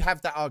you'd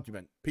have that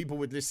argument. People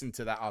would listen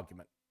to that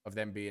argument of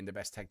them being the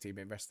best tag team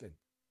in wrestling.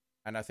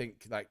 And I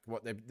think like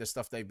the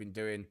stuff they've been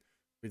doing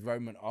with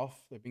Roman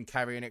off, they've been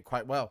carrying it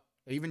quite well.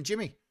 Even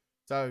Jimmy.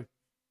 So,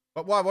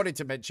 but what I wanted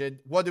to mention,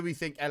 what do we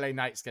think LA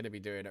Knight's going to be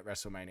doing at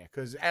WrestleMania?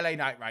 Because LA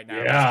Knight right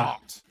now is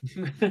hot.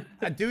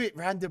 I do it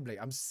randomly.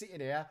 I'm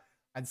sitting here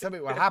and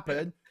something will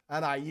happen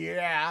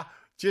and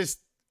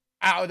just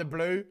out of the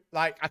blue,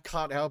 like I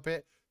can't help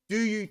it. Do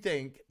you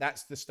think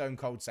that's the Stone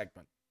Cold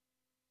segment?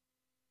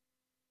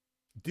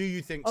 Do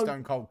you think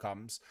Stone Cold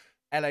comes?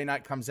 LA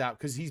Knight comes out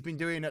because he's been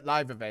doing at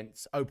live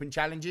events, open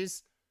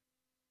challenges.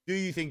 Do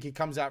you think he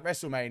comes out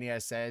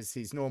WrestleMania, says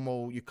he's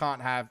normal, you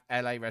can't have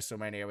LA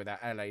WrestleMania without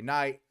LA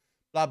Knight,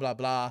 blah, blah,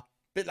 blah.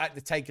 Bit like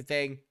the Taker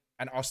thing,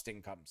 and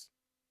Austin comes.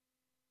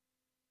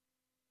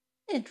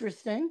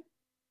 Interesting.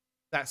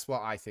 That's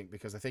what I think,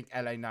 because I think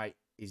LA Knight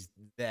is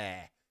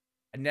there.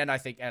 And then I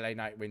think LA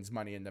Knight wins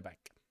Money in the Bank.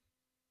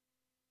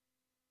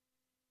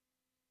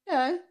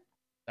 Yeah.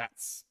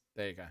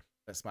 There you go.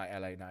 That's my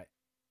LA Knight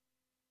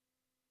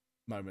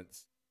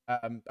moments.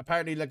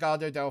 Apparently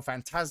Legado del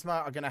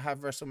Fantasma are going to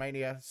have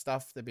WrestleMania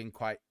stuff. They've been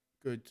quite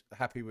good,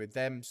 happy with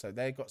them. So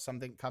they got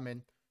something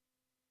coming.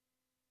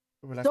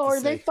 So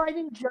are they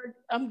fighting?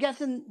 I'm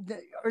guessing.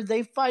 Are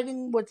they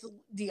fighting? What's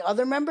the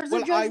other members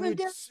of Judgment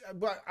Day?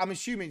 Well, I'm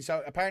assuming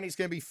so. Apparently it's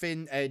going to be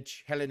Finn,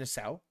 Edge, Hell in a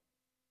Cell,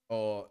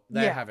 or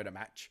they're having a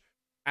match,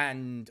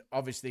 and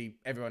obviously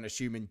everyone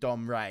assuming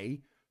Dom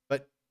Ray,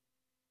 but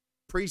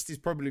Priest has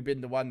probably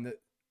been the one that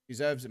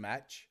deserves a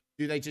match.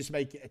 Do they just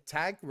make it a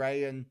tag,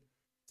 Ray and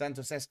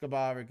Santos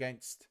Escobar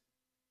against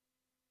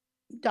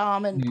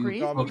Dom and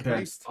Priest? Dom and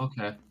Priest.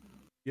 Okay.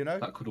 You know?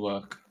 That could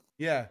work.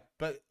 Yeah,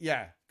 but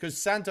because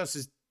Santos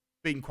has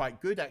been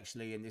quite good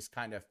actually in this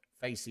kind of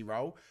facey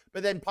role.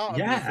 But then part of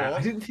me thought,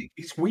 I didn't think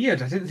it's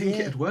weird. I didn't think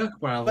it'd work,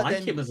 but I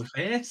like him as a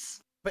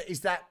face. But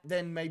is that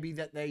then maybe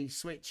that they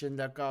switch and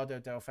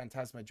Legado del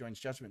Fantasma joins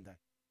Judgment Day?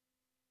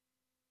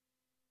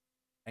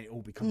 And it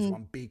all becomes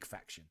one big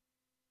faction?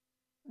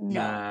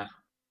 No.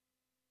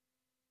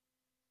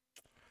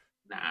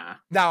 Nah.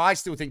 No, I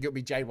still think it'll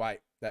be Jay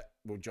White that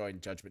will join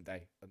Judgment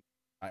Day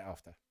right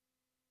after.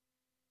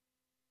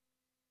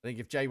 I think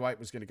if Jay White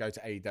was going to go to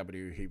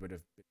AEW, he would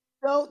have.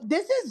 So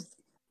this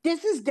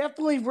is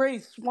definitely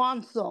Ray's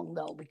swan song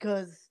though,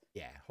 because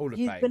Hall of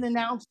he's Fame. been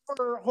announced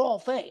for Hall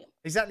of Fame.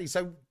 Exactly.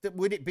 So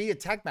would it be a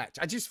tag match?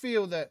 I just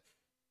feel that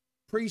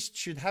Priest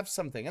should have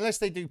something, unless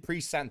they do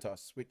Priest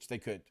Santos, which they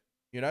could.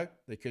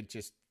 They could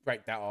just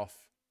break that off.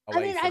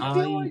 I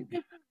feel like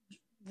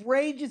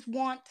Ray just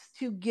wants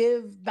to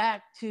give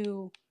back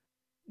to,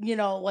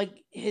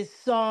 like his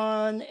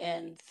son,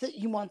 and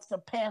he wants to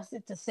pass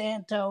it to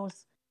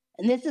Santos,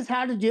 and this is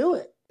how to do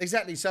it.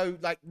 Exactly. So,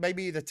 like,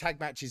 maybe the tag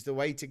match is the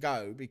way to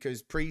go,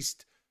 because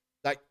Priest,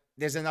 like,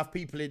 there's enough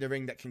people in the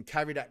ring that can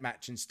carry that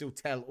match and still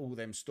tell all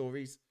them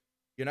stories.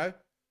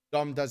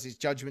 Dom does his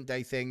Judgment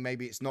Day thing.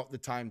 Maybe it's not the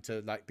time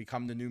to, like,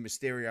 become the new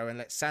Mysterio and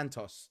let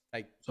Santos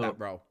take that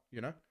role,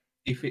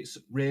 If it's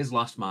Ray's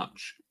last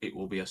match, it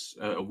will be a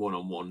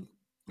one-on-one.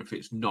 If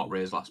it's not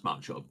Ray's last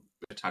match, a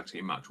tag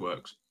team match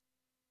works.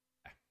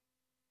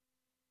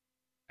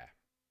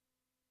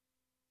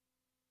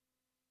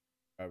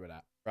 Over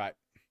that. Right.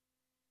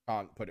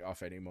 Can't put it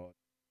off anymore.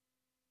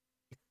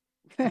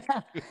 I've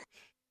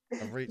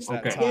reached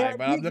that time,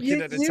 but I'm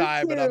looking at the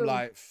time and I'm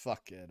like,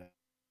 fuck it.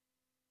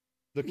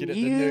 Looking at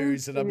the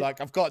news and I'm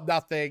like, I've got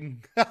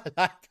nothing.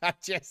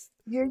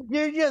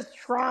 You're just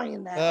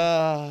trying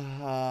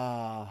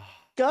that.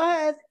 Go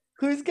ahead.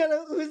 Who's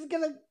gonna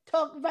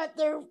talk about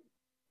their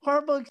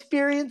horrible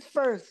experience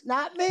first?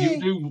 Not me.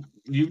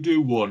 You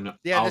do one.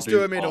 Yeah, let's do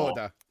them in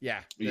order. Yeah,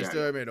 let's do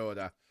them in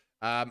order.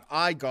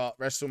 I got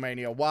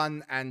WrestleMania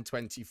 1 and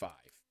 25.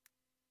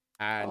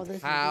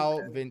 And how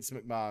Vince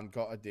McMahon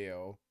got a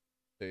deal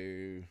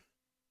to...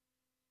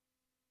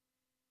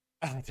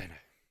 I don't know.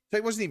 So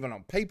it wasn't even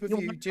on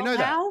pay-per-view. Do you know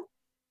that?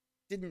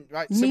 Didn't,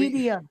 right?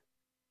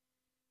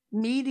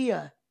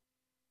 Media.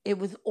 It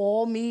was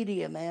all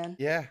media, man.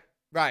 Yeah,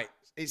 right.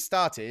 It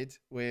started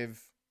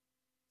with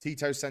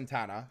Tito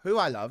Santana, who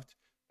I loved,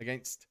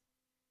 against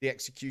the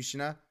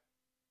Executioner,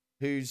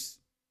 who's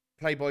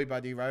Playboy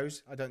Buddy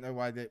Rose. I don't know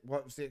why.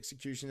 What was the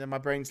Executioner? My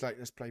brain's like,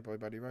 this Playboy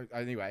Buddy Rose.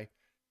 Anyway,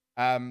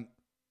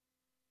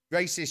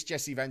 racist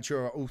Jesse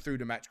Ventura all through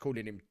the match,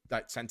 calling him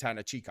like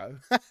Santana Chico,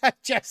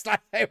 just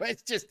like it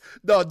was just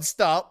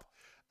non-stop.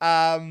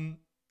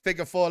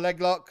 Figure 4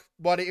 leg lock,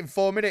 won it in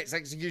 4 minutes.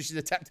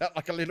 Executioner tapped out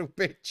like a little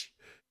bitch.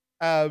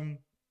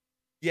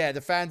 Yeah,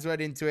 the fans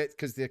went into it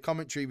because the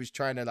commentary was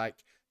trying to like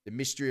the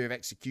mystery of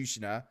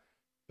Executioner,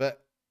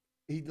 but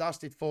he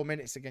lasted 4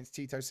 minutes against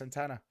Tito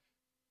Santana,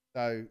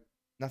 so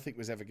nothing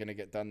was ever going to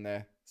get done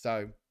there.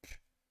 So,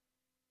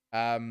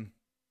 King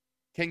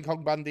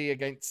Kong Bundy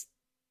against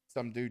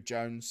some dude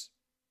Jones.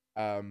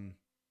 That's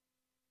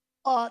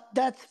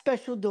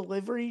Special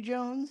Delivery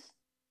Jones.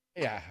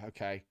 Yeah,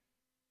 okay.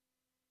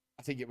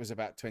 I think it was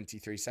about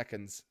 23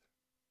 seconds.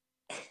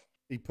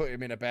 He put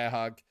him in a bear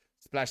hug,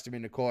 splashed him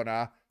in the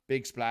corner,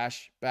 big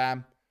splash,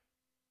 bam.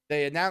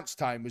 The announced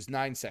time was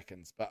 9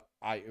 seconds, but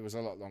it was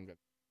a lot longer.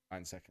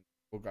 9 seconds.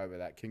 We'll go with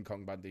that. King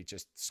Kong Bundy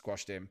just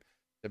squashed him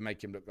to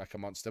make him look like a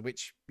monster,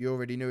 which you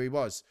already knew he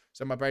was.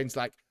 So my brain's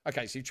like,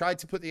 okay, so you tried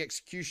to put the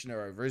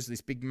Executioner over as this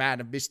big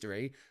man of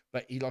mystery,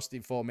 but he lost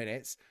in 4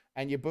 minutes,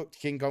 and you booked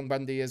King Kong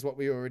Bundy as what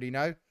we already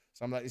know.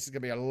 So I'm like, this is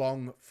going to be a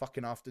long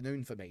fucking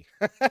afternoon for me.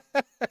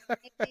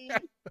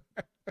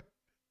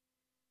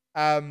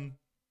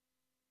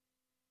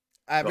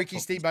 Ricky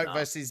Steamboat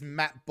versus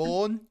Matt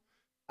Bourne.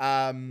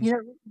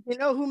 You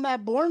know who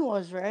Matt Bourne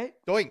was, right?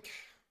 Doink.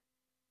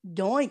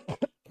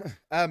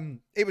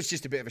 It was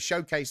just a bit of a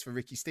showcase for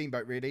Ricky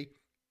Steamboat, really.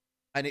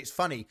 And it's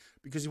funny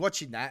because you're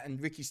watching that,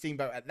 and Ricky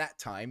Steamboat at that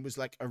time was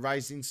like a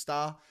rising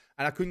star,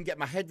 and I couldn't get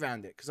my head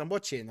around it because I'm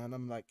watching and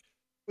I'm like,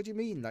 what do you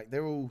mean? Like,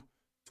 they're all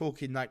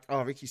talking like,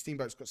 oh, Ricky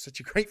Steamboat's got such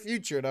a great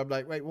future, and I'm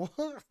like, wait,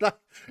 what?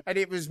 And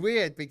it was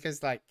weird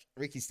because like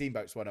Ricky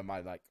Steamboat's one of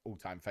my like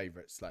all-time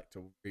favorites, like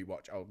to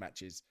rewatch old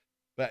matches.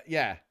 But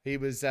yeah, he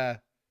was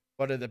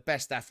one of the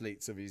best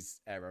athletes of his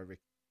era,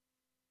 Ricky.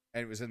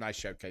 And it was a nice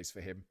showcase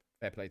for him.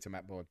 Fair play to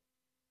Matt Bourne.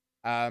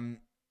 Right,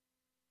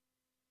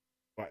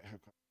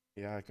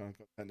 yeah, I got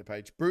to turn the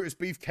page. Brutus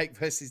Beefcake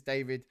versus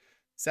David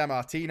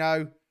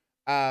Sammartino.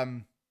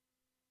 I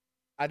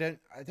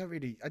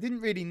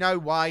didn't really know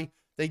why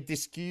they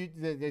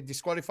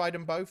disqualified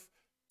them both.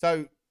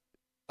 So,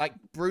 like,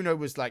 Bruno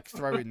was like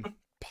throwing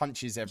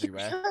punches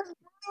everywhere,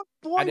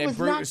 and then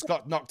Brutus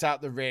got knocked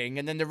out the ring,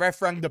 and then the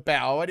ref rang the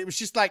bell, and it was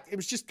just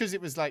because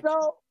it was like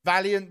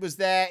Valiant was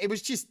there. It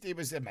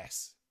was a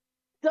mess.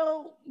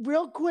 So,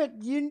 real quick,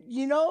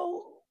 you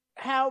know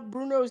how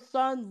Bruno's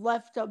son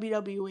left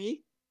WWE?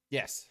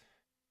 Yes.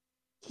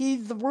 He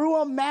threw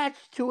a match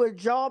to a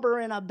jobber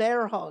in a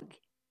bear hug.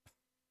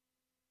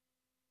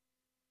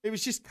 It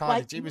was just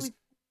carnage. It was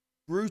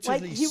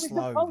brutally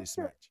slow, this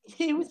match.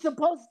 He was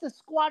supposed to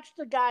squash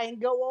the guy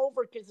and go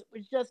over because it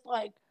was just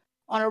like,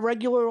 on a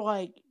regular,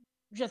 like,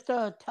 just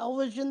a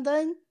television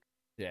thing.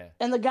 Yeah.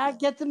 And the guy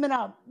gets him in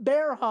a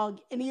bear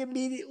hug, and he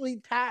immediately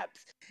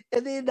taps.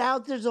 And the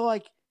announcers are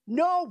like,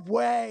 "No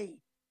way!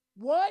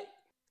 What?"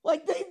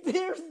 Like,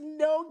 there's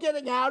no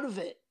getting out of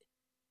it.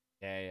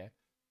 Yeah.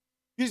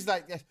 Because,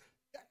 like,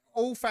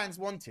 all fans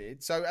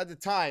wanted. So at the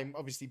time,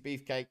 obviously,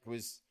 Beefcake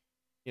was,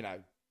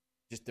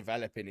 just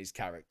developing his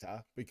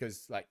character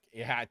because, like,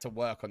 he had to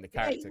work on the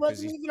character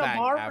because he's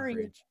bang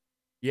average.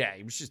 Yeah,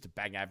 he was just a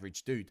bang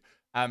average dude.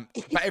 But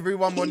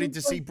everyone wanted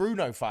to see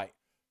Bruno fight.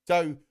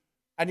 So,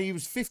 and he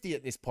was 50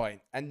 at this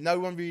point, and no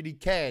one really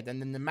cared.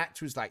 And then the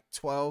match was like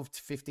 12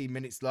 to 15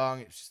 minutes long.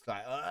 It was just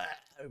like,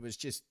 it was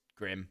just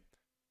grim.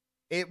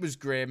 It was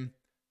grim.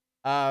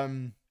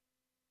 Then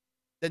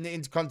the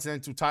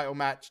Intercontinental title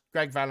match,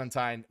 Greg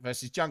Valentine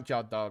versus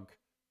Junkyard Dog.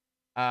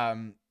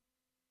 Yeah,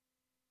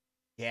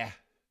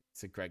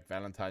 it's a Greg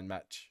Valentine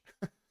match.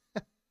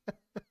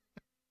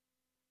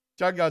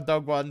 Junkyard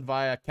Dog won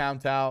via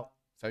count out,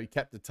 so he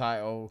kept the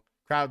title.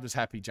 Crowd was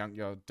happy,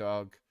 Junkyard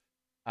Dog.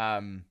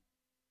 I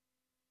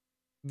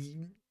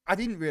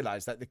didn't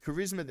realize that the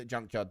charisma that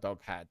Junkyard Dog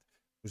had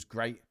was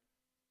great.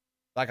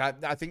 Like,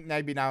 I think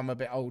maybe now I'm a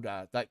bit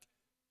older. Like,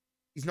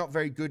 he's not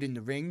very good in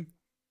the ring.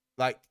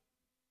 Like,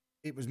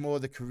 it was more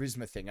the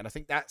charisma thing. And I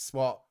think that's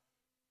what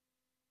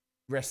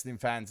wrestling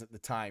fans at the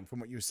time,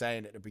 from what you were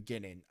saying at the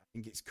beginning, I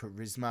think it's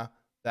charisma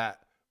that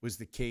was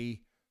the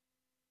key.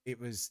 It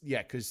was,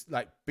 because,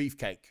 like,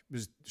 Beefcake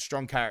was a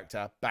strong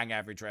character, bang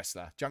average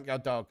wrestler.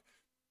 Junkyard Dog,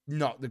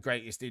 not the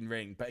greatest in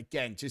ring. But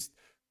again, just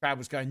crowd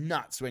was going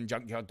nuts when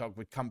Junkyard Dog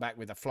would come back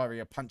with a flurry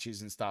of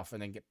punches and stuff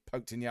and then get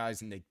poked in the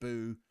eyes and they'd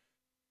boo.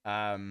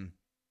 For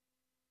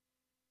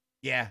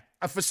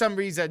some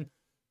reason,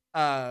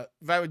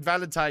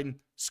 Valentine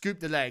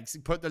scooped the legs, he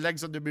put the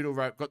legs on the middle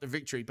rope, got the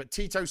victory. But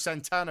Tito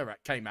Santana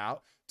came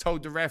out,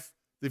 told the ref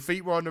the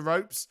feet were on the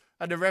ropes,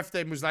 and the ref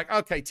then was like,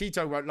 "Okay,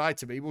 Tito won't lie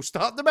to me. We'll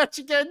start the match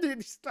again." And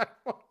he's like,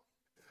 what?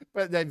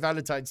 But then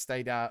Valentine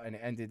stayed out, and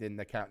it ended in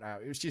the count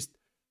out. It was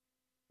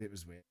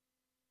weird.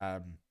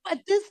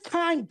 At this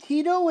time,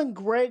 Tito and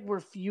Greg were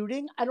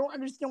feuding. I don't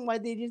understand why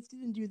they just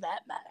didn't do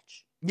that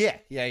match. Yeah.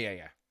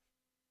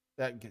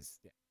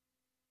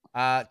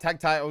 Tag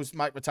titles: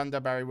 Mike Rotunda,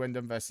 Barry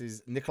Windham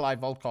versus Nikolai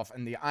Volkov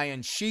and the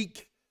Iron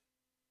Sheik.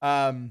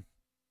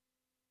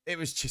 It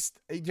was just,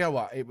 you know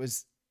what? It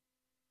was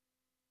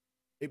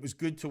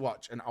good to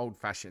watch an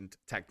old-fashioned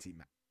tag team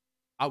match.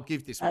 I'll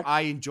give this one.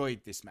 I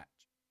enjoyed this match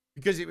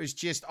because it was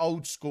just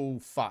old school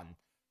fun.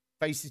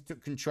 Faces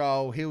took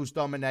control, heels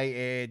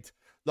dominated,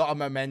 a lot of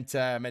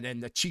momentum, and then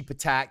the cheap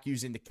attack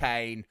using the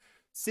cane.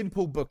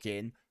 Simple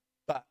booking,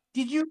 but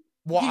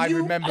I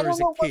remember as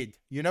a kid.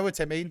 You know what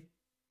I mean?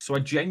 So I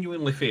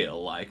genuinely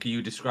feel like, are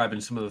you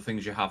describing some of the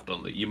things you have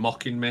done that you're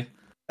mocking me?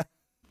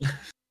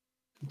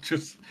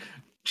 just,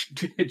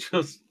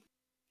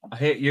 I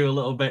hate you a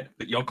little bit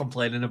that you're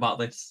complaining about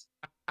this.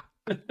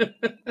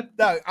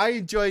 No, I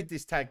enjoyed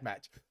this tag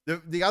match.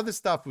 The other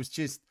stuff was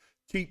just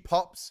cheap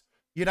pops.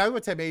 You know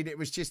what I mean? It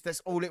was just,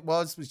 that's all it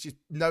was just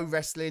no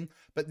wrestling.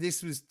 But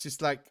this was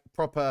just like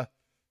proper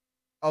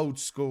old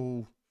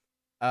school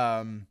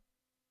Iron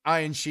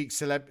Sheik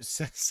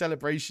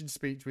celebration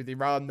speech with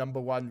Iran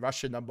 #1,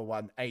 Russia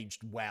 #1,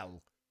 aged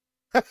well.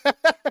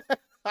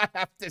 I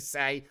have to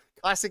say,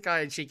 classic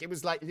Iron Sheik. It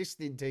was like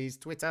listening to his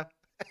Twitter.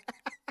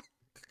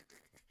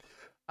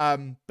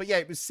 But yeah,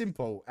 it was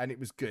simple and it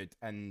was good.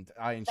 And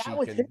Iron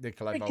Sheik and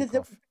Nikolai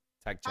Volkov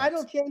tag champs.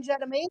 Title change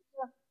at Mania.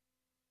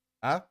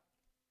 Huh?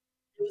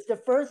 It was the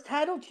first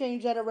title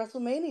change at a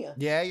WrestleMania.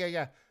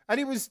 Yeah. And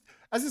it was,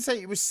 as I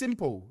say, it was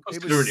simple.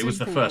 It was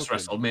the first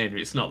WrestleMania.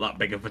 It's not that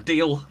big of a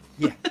deal.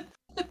 Yeah.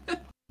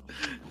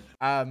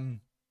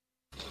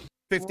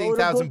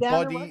 15,000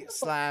 body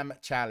slam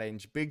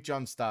challenge. Big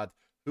John Studd,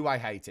 who I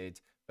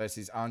hated,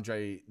 versus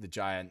Andre the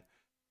Giant.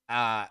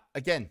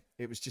 Again,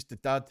 it was just a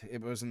dud.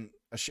 It wasn't.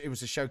 It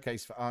was a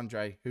showcase for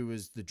Andre, who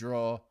was the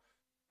draw.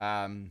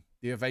 The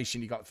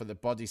ovation he got for the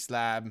body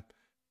slam.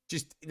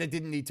 Just, they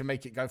didn't need to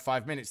make it go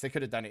 5 minutes. They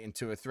could have done it in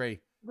 2 or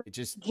 3. It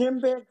just, gym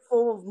bag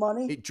full of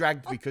money. It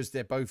dragged because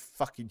they're both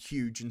fucking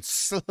huge and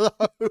slow.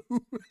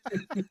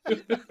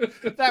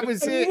 That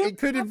was it.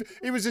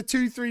 It was a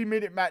 2-3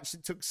 minute match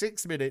that took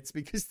 6 minutes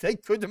because they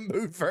couldn't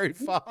move very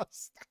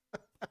fast.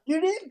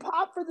 You didn't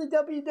pop for the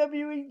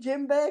WWE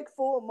gym bag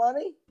full of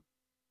money?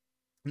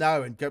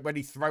 No, and when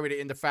he threw it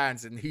in the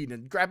fans and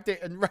Heenan grabbed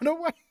it and ran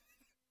away.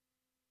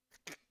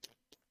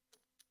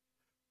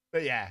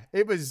 But yeah,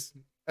 it was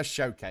a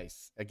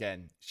showcase.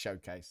 Again,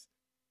 showcase.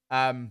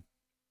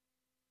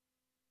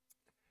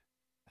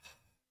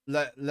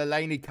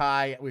 Leilani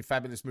Kai with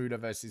Fabulous Moolah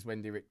versus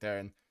Wendy Richter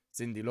and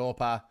Cyndi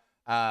Lauper.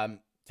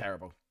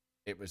 Terrible.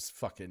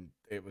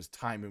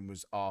 Timing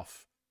was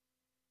off.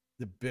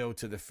 The build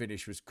to the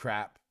finish was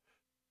crap.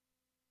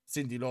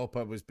 Cyndi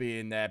Lauper was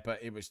being there,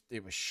 but it was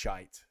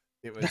shite.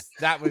 It was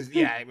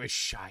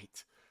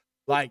shite.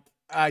 Like,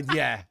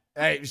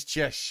 it was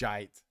just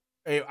shite.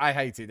 I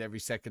hated every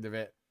second of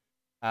it.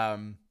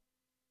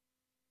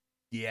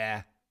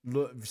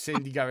 Look,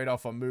 Cyndi going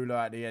off on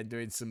Moolah at the end,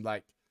 doing some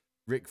like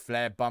Ric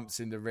Flair bumps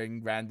in the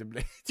ring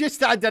randomly.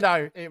 Just, I don't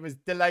know. It was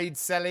delayed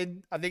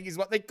selling, I think is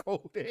what they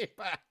called it.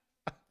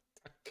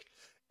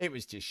 It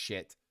was just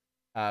shit.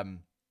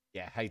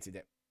 Yeah, hated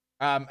it.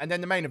 And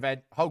then the main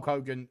event, Hulk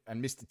Hogan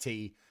and Mr.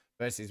 T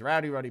versus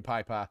Rowdy Roddy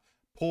Piper,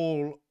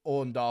 Paul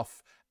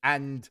Orndorff.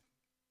 And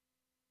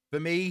for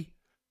me,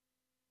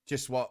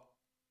 just what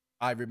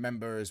I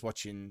remember as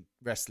watching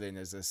wrestling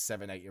as a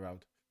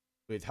 7-8-year-old,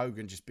 with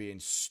Hogan just being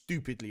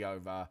stupidly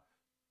over,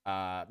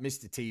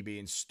 Mr. T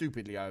being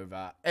stupidly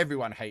over,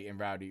 everyone hating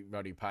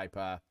Roddy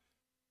Piper.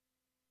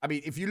 I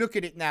mean, if you look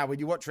at it now, when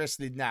you watch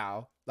wrestling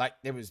now, like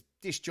there was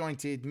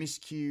disjointed,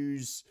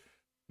 miscues,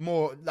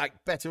 more like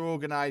better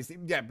organized.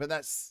 Yeah, but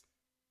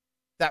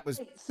that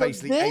was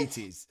basically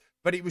 80s.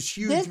 But it was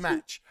huge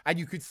match, and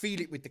you could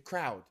feel it with the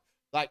crowd.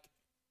 Like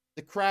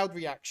the crowd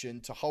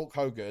reaction to Hulk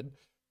Hogan,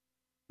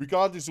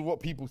 regardless of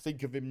what people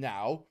think of him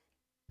now,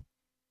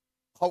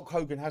 Hulk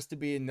Hogan has to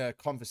be in the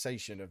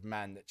conversation of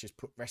man that just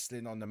put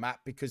wrestling on the map,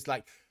 because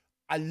like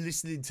I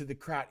listening to the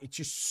crowd, it's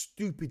just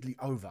stupidly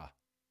over.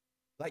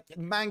 Like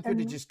man could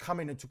have just come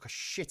in and took a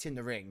shit in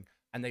the ring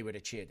and they would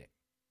have cheered it.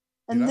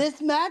 And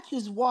this match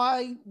is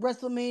why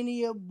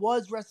WrestleMania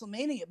was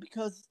WrestleMania,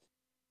 because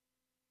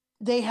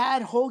they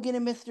had Hogan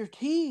and Mr.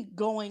 T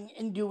going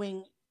and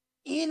doing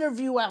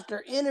interview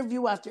after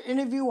interview after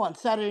interview on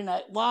Saturday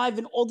Night Live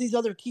and all these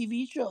other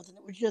TV shows. And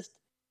it was just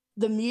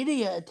the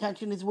media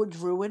attention is what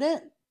drew it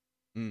in.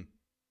 Mm.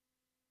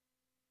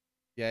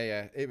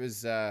 Yeah. It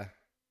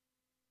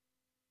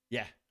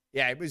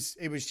was,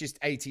 it was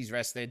just 80s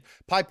wrestling.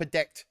 Piper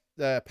decked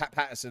Pat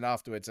Patterson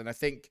afterwards. And I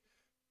think,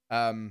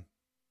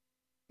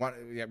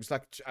 it was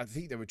like, I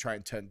think they were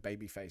trying to turn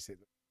babyface at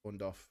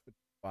Orndorff.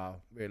 Wow,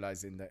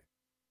 realizing that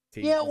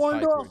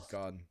Piper had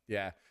gone.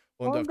 Yeah,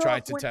 Orndorff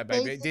tried to turn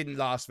baby. It didn't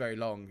last very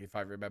long, if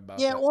I remember.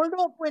 Yeah,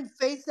 Orndorff went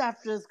face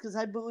after this because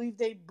I believe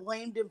they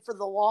blamed him for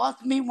the loss.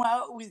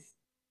 Meanwhile, it was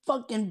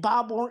fucking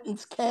Bob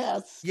Orton's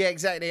cast. Yeah,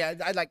 exactly.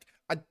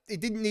 It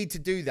didn't need to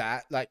do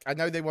that. Like, I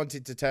know they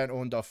wanted to turn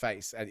Orndorff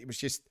face, and it was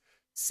just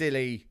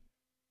silly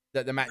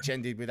that the match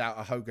ended without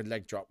a Hogan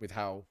leg drop with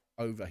how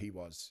over he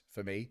was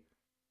for me.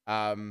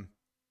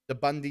 The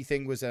Bundy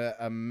thing was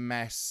a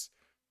mess.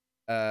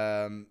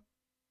 The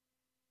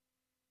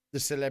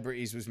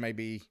celebrities was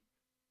maybe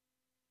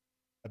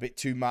a bit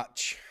too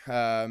much.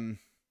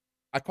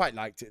 I quite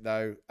liked it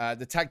though.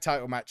 The tag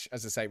title match,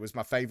 as I say, was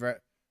my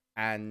favorite,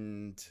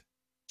 and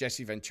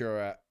Jesse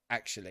Ventura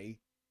actually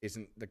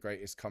isn't the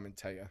greatest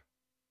commentator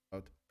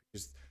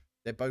because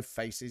they're both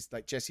faces.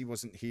 Like Jesse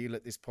wasn't heel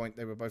at this point.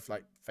 They were both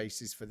like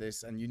faces for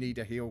this, and you need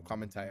a heel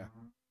commentator.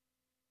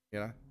 You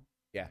know?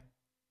 Yeah.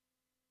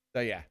 So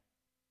yeah.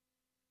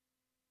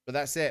 But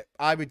that's it.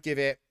 I would give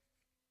it.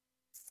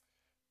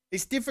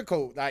 It's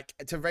difficult, like,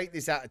 to rate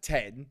this out of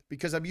 10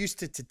 because I'm used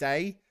to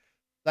today.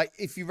 Like,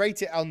 if you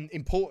rate it on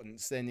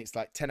importance, then it's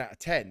like 10 out of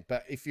 10.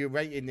 But if you're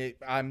rating it,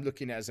 I'm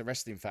looking at it as a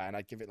wrestling fan,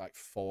 I'd give it like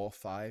 4,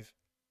 5.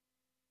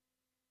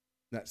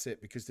 That's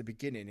it, because the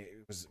beginning it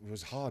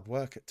was hard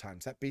work at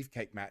times. That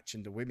beefcake match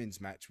and the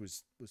women's match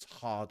was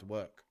hard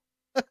work.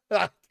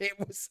 It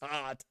was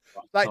hard.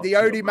 Like the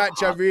only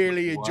match I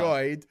really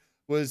enjoyed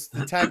was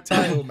the tag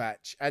title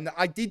match, and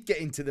I did get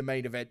into the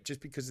main event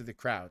just because of the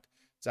crowd.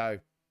 So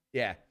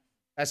yeah,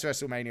 that's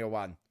WrestleMania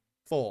 1.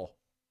 4,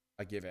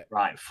 I give it.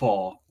 Right,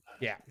 4.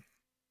 Yeah.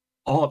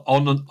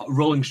 On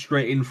rolling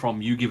straight in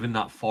from you giving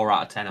that 4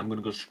 out of 10, I'm going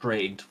to go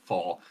straight into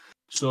 4.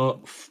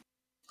 So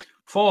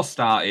 4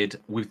 started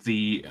with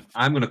the,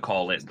 I'm going to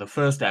call it the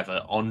first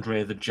ever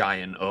Andre the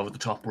Giant over the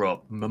top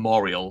rope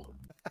memorial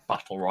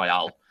battle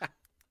royale.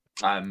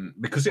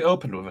 Because it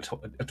opened with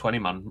a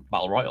 20-man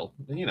battle royal.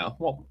 You know,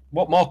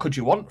 what more could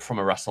you want from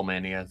a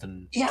WrestleMania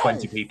than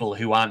 20 people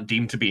who aren't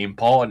deemed to be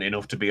important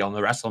enough to be on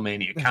the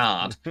WrestleMania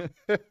card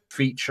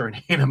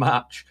featuring in a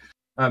match?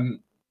 And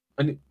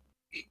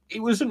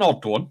it was an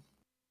odd one,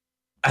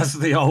 as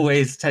they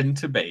always tend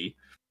to be.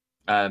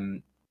 I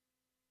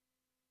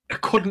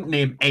couldn't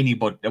name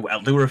anybody.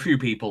 Well, there were a few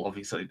people,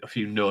 obviously, a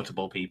few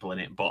notable people in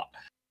it, but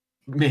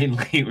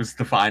mainly it was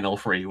the final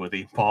 3 were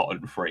the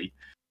important 3.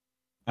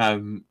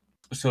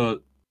 So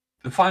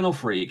the final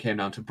 3 came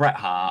down to Bret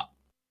Hart,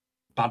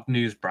 Bad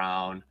News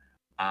Brown,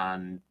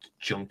 and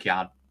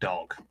Junkyard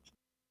Dog.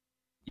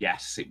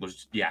 Yes, it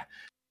was, yeah.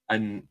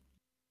 And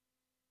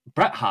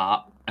Bret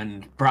Hart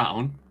and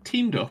Brown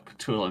teamed up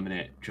to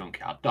eliminate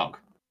Junkyard Dog,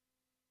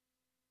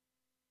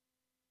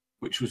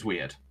 which was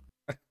weird.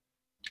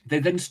 They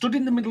then stood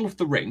in the middle of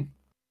the ring,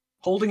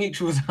 holding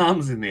each other's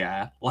hands in the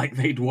air like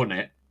they'd won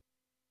it.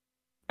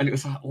 And it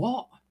was like,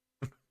 what?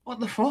 What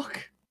the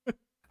fuck?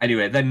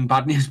 Anyway, then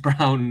Bad News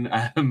Brown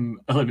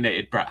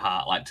eliminated Bret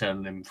Hart, like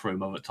turning him through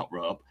him over the top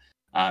rope,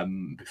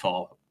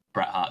 before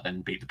Bret Hart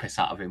then beat the piss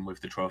out of him with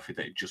the trophy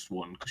that he just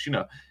won. Because, you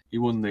know, he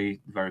won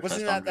the very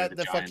first Andre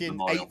the Giant fucking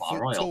Memorial Battle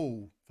Royal.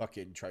 tall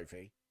fucking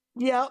trophy?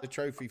 Yeah. The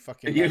trophy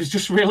fucking... It was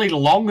just really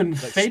long and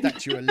like thin.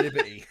 Statue of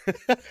Liberty.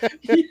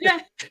 Yeah,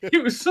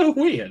 it was so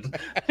weird.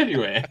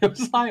 Anyway, it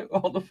was like,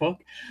 what the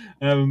fuck?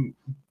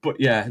 But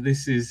yeah,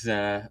 this is...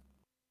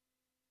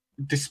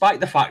 despite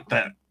the fact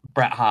that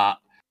Bret Hart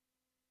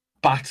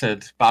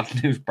battered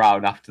Bad News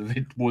Brown after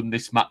they'd won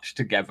this match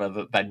together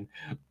that then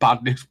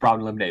Bad News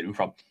Brown eliminated him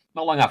from.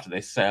 Not long after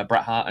this,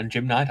 Bret Hart and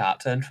Jim Neidhart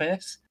turned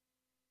face.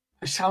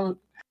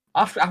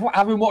 After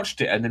having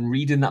watched it and then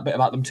reading that bit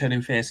about them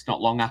turning face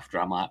not long after,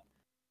 I'm like,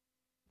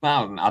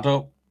 man, I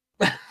don't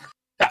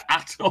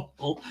at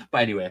all.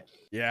 But anyway,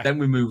 Yeah. then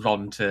we move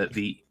on to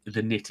the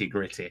nitty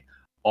gritty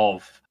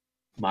of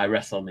my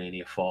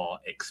WrestleMania 4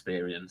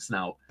 experience.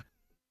 Now,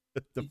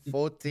 The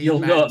 14 you'll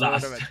man know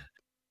that. tournament.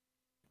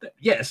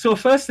 Yeah, so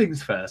first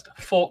things first,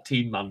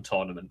 14-man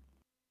tournament.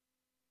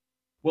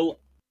 Well,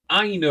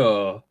 I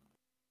know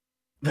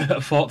that a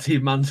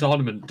 14-man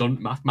tournament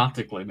doesn't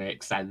mathematically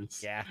make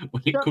sense Yeah.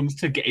 when it comes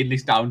to getting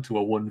this down to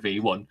a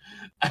 1v1.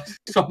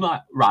 So I'm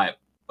like, right,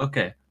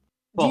 okay.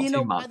 Do you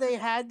know 14 why man. they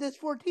had this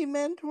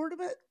 14-man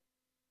tournament?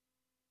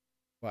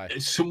 Why?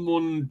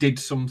 Someone did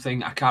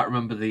something, I can't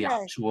remember the Okay.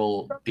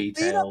 actual Lead up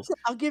details. to-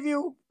 I'll give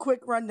you a quick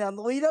rundown.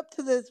 The lead up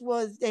to this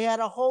was they had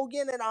a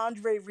Hogan and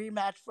Andre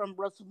rematch from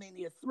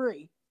WrestleMania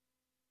 3.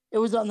 It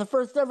was on the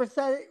first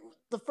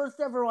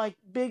ever like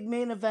big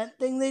main event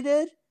thing they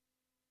did.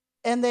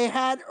 And they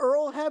had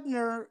Earl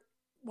Hebner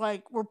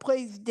like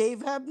replace Dave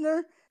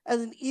Hebner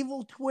as an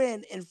evil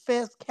twin in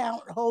Fast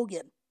Count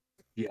Hogan.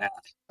 Yeah.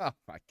 Oh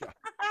my god.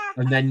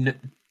 And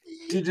then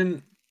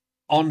didn't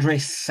Andre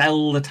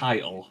sell the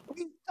title,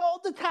 He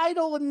sold the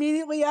title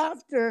immediately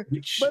after,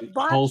 which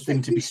but caused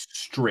him to be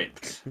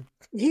stripped?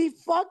 he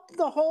fucked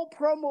the whole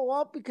promo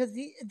up because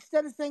he,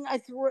 instead of saying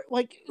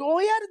like all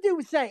he had to do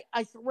was say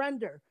I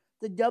surrender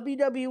the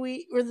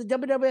WWE or the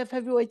WWF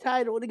heavyweight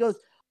title, and he goes,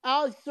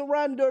 I'll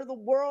surrender the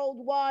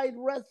worldwide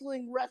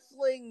wrestling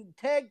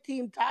tag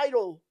team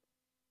title.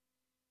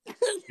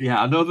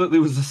 Yeah, I know that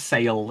there was a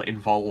sale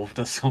involved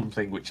or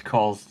something which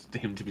caused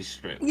him to be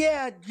stripped.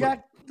 Yeah,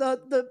 Jack,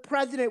 the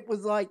president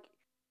was like,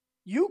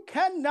 you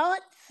cannot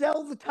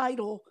sell the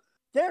title,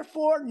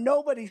 therefore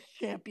nobody's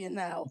champion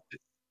now.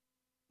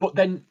 But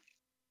then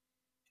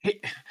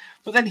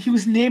he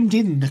was named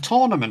in the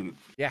tournament.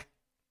 Yeah.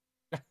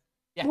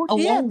 Well,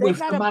 Along they with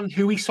got the a- man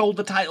who he sold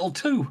the title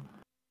to.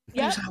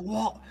 Yeah. I was like,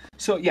 what?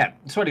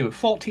 So anyway,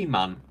 14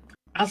 man.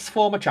 As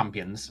former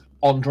champions,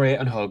 Andre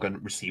and Hogan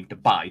received a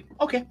bye.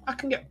 Okay, I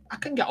can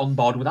get on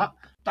board with that.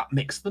 That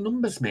makes the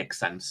numbers make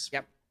sense.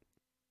 Yep.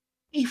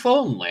 If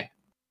only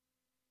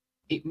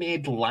it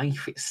made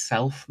life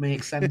itself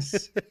make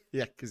sense.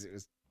 Yeah, because it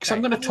was. Because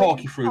I'm going to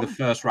talk you through the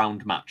first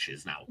round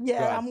matches now. Yeah,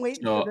 Go on. I'm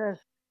waiting So- for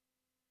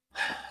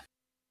this.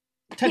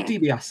 Ted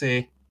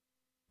DiBiase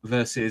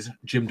versus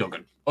Jim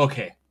Duggan.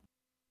 Okay.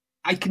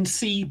 I can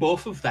see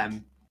both of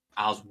them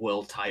as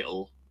world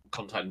title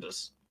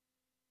contenders.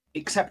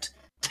 Except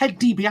Ted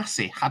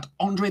DiBiase had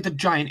Andre the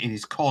Giant in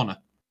his corner.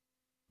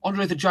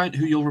 Andre the Giant,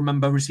 who you'll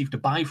remember received a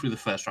bye through the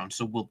first round,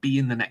 so will be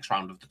in the next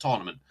round of the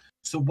tournament.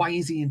 So why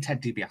is he in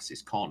Ted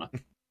DiBiase's corner?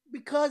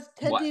 Because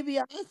Ted What?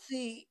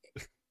 DiBiase.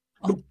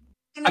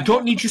 I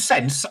don't need your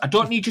sense. I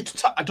don't need you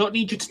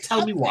to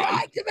tell me why.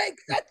 I to make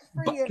sense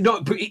for But, you.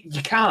 no, but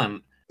you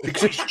can't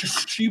because it's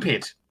just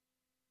stupid.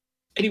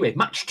 Anyway,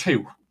 match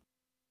 2.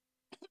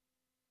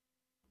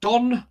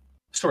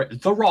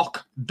 The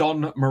Rock,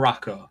 Don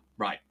Muraco.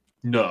 Right.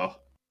 No.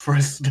 For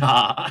a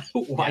start.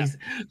 Why is,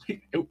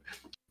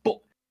 but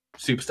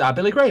Superstar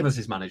Billy Graham as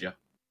his manager.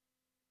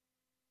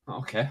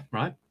 Okay,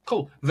 right.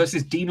 Cool.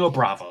 Versus Dino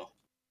Bravo.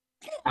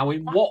 Now,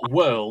 in what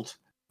world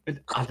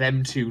are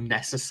them two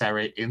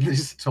necessary in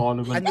this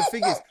tournament? And the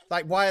thing is,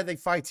 like, why are they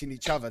fighting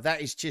each other?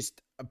 That is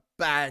just a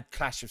bad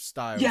clash of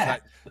styles. Yeah.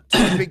 Like,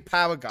 two big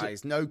power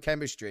guys, no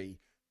chemistry.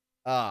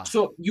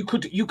 So you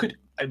could,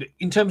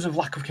 in terms of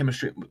lack of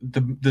chemistry,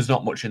 there's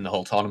not much in the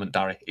whole tournament,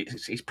 Darry.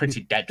 It's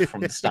pretty dead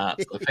from the start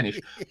to the finish.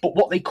 But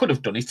what they could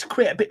have done is to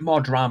create a bit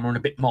more drama and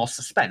a bit more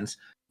suspense.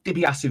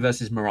 DiBiase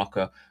versus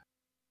Morocco,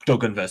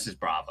 Duggan versus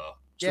Bravo.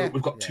 So Yeah,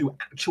 we've got yeah. two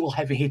actual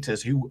heavy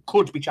hitters who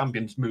could be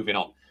champions moving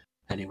on.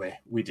 Anyway,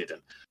 we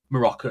didn't.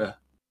 Morocco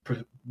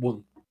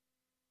won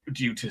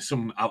due to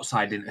some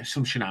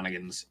some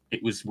shenanigans.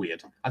 It was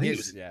weird. I think it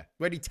was yeah.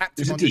 When he tapped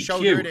it was him a on the DQ.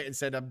 shoulder in it and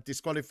said, I'm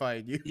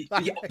disqualifying you.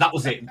 yeah, that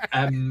was it.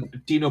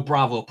 Dino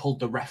Bravo pulled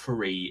the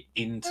referee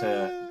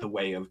into the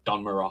way of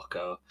Don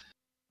Morocco.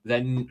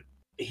 Then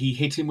he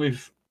hit him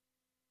with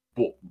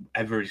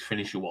whatever his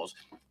finisher was,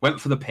 went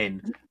for the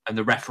pin, and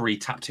the referee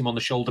tapped him on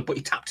the shoulder, but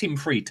he tapped him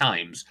 3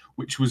 times,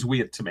 which was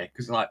weird to me,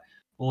 because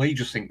well, he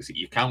just thinks that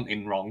you're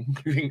counting wrong.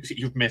 He thinks that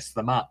you've missed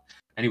the mat.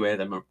 Anyway,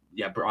 then,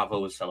 Bravo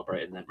was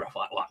celebrating, and then ref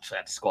well, actually,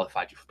 I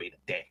disqualified you for being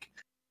a dick.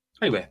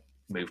 Anyway,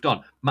 moved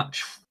on.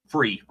 Match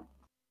 3.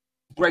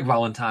 Greg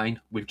Valentine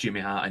with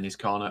Jimmy Hart in his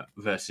corner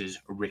versus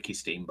Ricky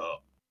Steamboat.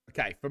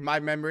 Okay, from my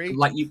memory,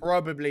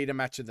 probably the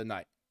match of the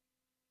night.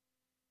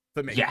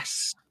 For me.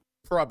 Yes.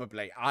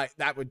 Probably.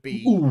 That would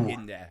be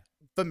in there.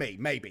 For me,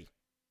 maybe.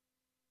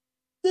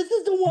 This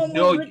is the one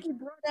where Ricky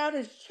brought out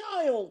his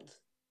child.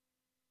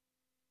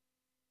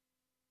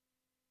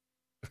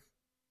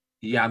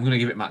 Yeah, I'm going to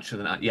give it match of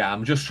the night. Yeah,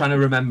 I'm just trying to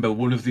remember.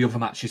 One of the other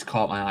matches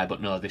caught my eye,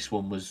 but no, this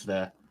one was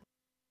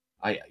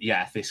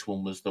this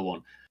one was the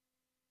one.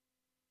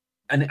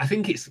 And I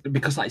think it's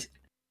because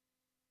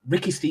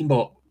Ricky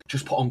Steamboat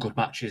just put on good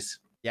matches.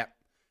 Yep.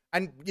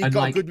 And you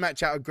got a good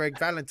match out of Greg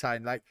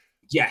Valentine. Like,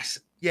 yes.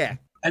 Yeah.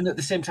 And at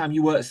the same time,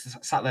 you were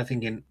sat there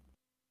thinking,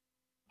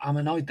 I'm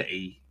annoyed that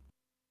he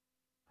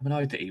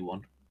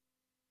won.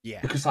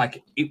 Yeah. Because,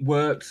 like, it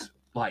worked.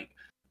 Like,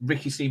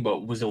 Ricky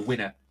Steamboat was a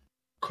winner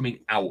coming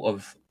out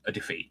of a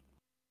defeat.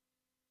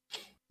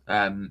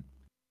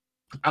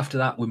 After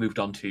that, we moved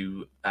on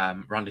to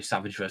Randy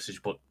Savage versus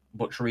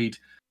Butch Reed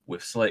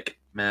with Slick.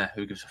 Meh,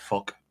 who gives a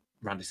fuck?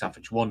 Randy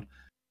Savage won.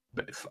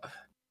 But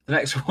the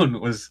next one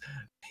was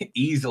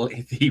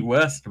easily the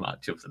worst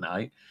match of the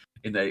night,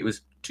 in that it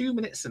was 2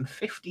 minutes and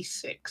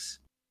 56.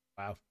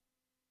 Wow.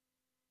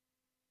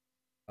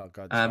 Oh,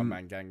 God, it's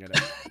one-man gang, isn't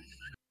it?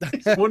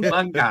 It's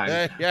one-man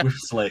gang with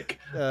Slick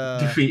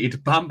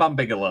defeated Bam Bam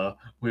Bigelow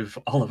with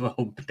Oliver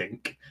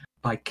Humperdinck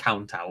by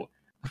count out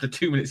after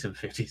 2 minutes and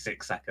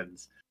 56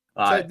 seconds.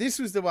 So this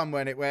was the one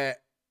where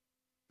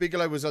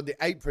Bigelow was on the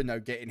apron though,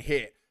 getting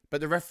hit, but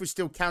the ref was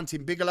still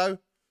counting Bigelow.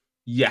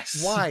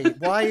 Yes. Why?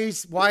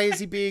 Why is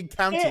he being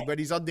counted when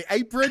he's on the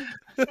apron?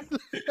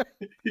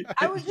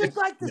 I would just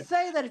like to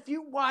say that if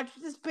you watch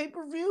this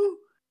pay-per-view,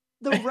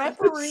 the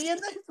referee in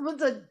this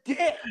was a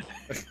dick.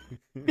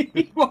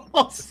 He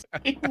was.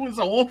 It was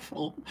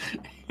awful.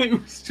 It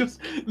was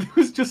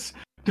just.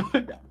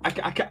 I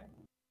can't.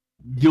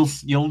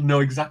 You'll know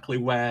exactly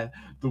where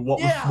the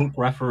fuck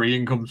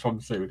refereeing comes from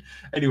soon.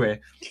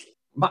 Anyway,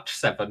 match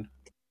 7,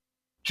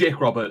 Jake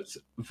Roberts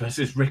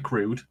versus Rick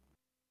Rude,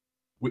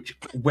 which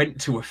went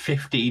to a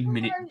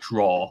 15-minute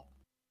draw.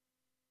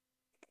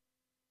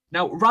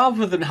 Now,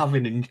 rather than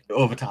having an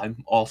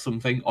overtime or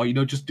something, or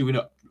just doing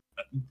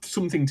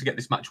something to get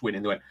this match win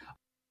in the way,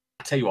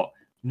 I tell you what,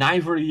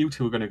 neither of you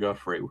two are going to go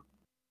through.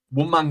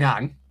 One man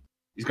gang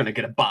is going to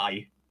get a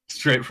bye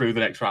straight through the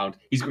next round.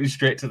 He's going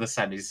straight to the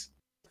semis.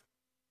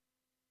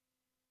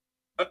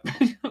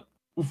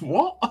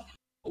 What?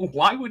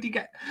 Why would he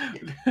get?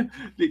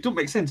 It don't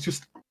make sense.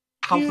 Just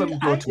have them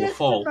go to a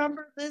fall. I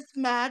remember this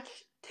match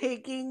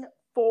taking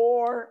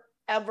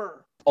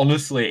forever.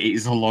 Honestly, it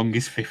is the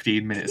longest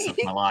 15 minutes of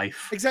my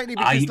life. Exactly,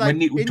 because in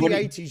the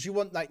 80s, you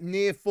want like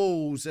near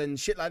falls and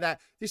shit like that.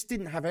 This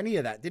didn't have any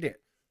of that, did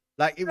it?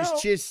 Like, it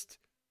was just,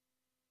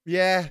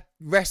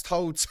 rest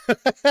holds.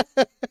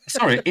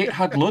 Sorry, it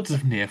had loads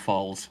of near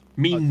falls.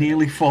 Me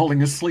nearly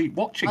falling asleep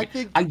watching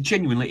it. I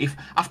genuinely,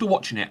 after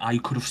watching it, I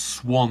could have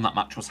sworn that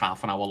match was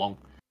half an hour long.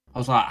 I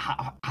was like,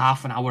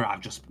 half an hour,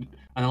 and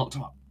I looked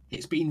up,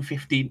 it's been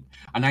 15,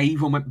 and I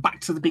even went back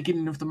to the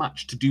beginning of the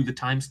match to do the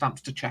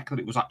timestamps to check that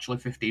it was actually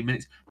 15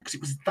 minutes, because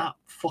it was that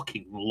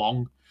fucking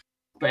long.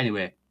 But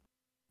anyway,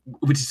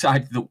 we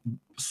decided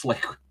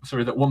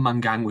that one-man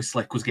gang with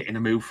Slick was getting a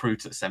move through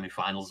to the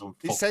semi-finals. And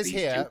it says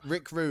here,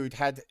 Rick Rude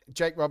had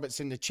Jake Roberts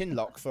in the chin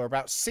lock for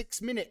about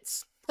 6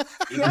 minutes.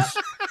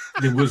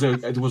 There was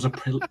a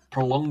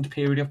prolonged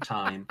period of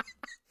time.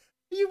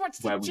 You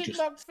watched the chin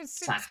lock for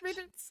 6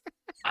 minutes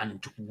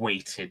and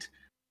waited,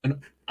 and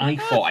I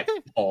thought I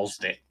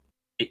paused it.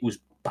 It was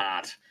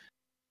bad,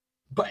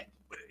 but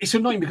it's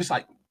annoying because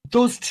like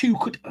those two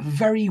could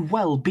very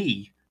well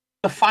be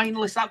the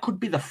finalists. That could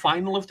be the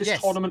final of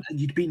this tournament, and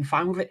you'd been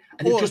fine with it.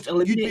 And or just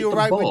eliminated you'd be all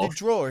right them both. with the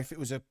draw if it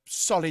was a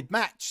solid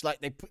match. Like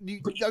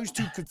those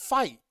two could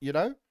fight,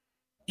 Yeah,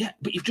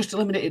 but you've just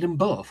eliminated them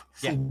both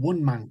for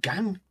one-man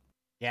gang.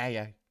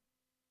 Yeah.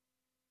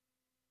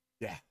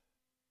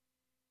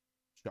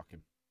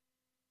 Shocking.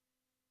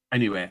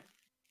 Anyway,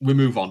 we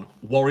move on.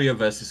 Warrior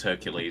versus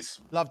Hercules.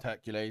 Loved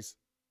Hercules.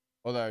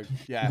 Although,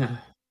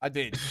 I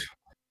did.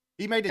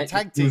 He made a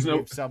tag team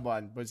with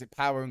someone. Was it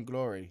Power and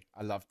Glory?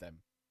 I loved them.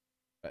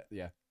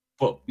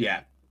 But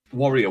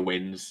Warrior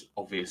wins.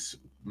 Obvious.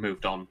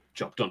 Moved on.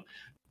 Job done.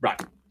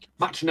 Right.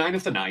 Match 9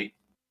 of the night.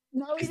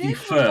 No, he is didn't. The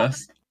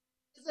first.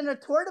 It's in a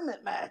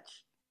tournament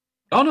match.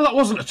 Oh, no, that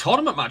wasn't a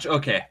tournament match.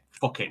 Okay.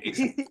 Fuck it.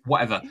 It's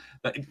whatever.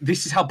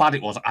 This is how bad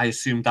it was. I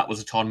assumed that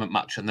was a tournament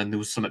match, and then there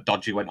was something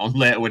dodgy went on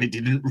later when it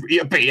didn't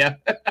reappear.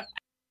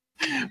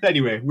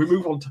 Anyway, we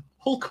move on to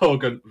Hulk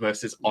Hogan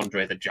versus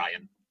Andre the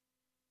Giant.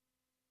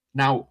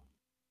 Now,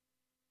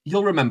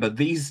 you'll remember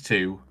these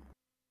two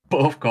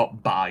both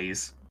got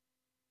buys,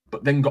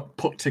 but then got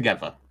put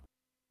together.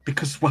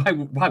 Because why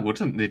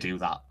wouldn't they do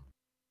that?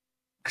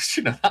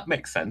 Because, that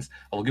makes sense.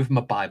 I'll give them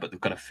a buy, but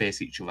they've got to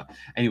face each other.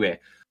 Anyway,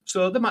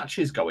 so the match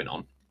is going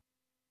on.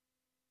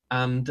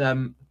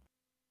 And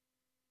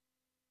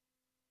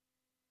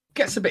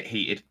gets a bit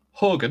heated.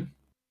 Hogan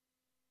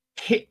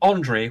hit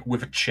Andre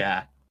with a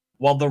chair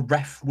while the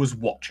ref was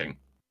watching.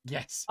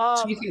 Yes.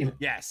 So you thinking,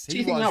 yes,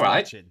 he was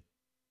watching.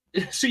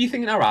 So you're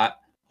thinking, all right,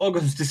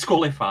 Hogan's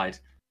disqualified.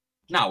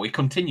 Now we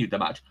continued the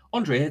match.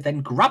 Andre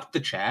then grabbed the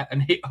chair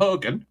and hit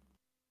Hogan,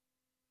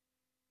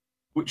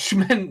 which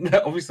meant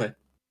that obviously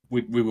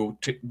we were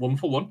 1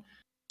 for 1.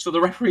 So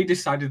the referee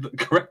decided that the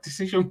correct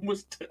decision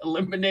was to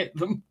eliminate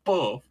them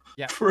both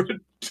for a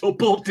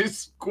double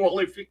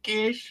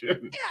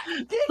disqualification.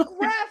 Yeah, Dick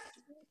ref,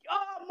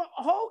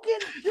 Hogan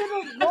should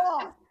have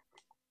lost.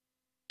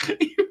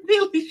 You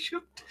really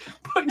should.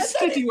 But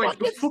instead he went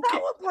fucking fuck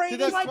it.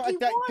 celebrating like he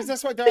won. Because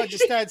that's what I don't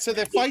understand. So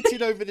they're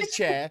fighting over the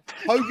chair.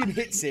 Hogan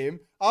hits him.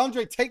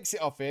 Andre takes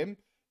it off him,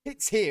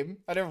 hits him,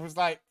 and everyone's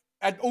like,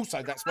 and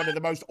also that's one of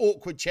the most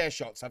awkward chair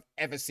shots I've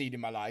ever seen in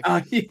my life.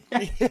 Yeah.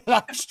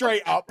 Like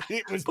straight up,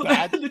 it was But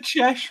bad. the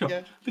chair shot.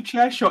 Yeah. The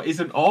chair shot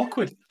isn't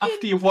awkward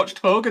after you've watched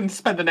Hogan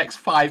spend the next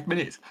 5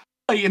 minutes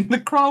playing the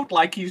crowd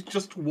like he's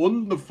just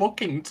won the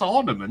fucking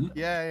tournament.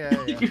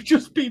 Yeah. You've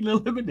just been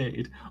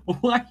eliminated.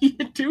 Why are you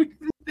doing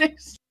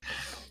this?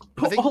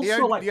 I think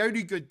also, the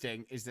only good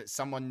thing is that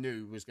someone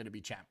knew was going to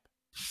be champ.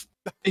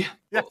 Yeah,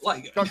 Yeah.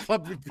 like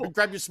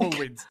Grab your small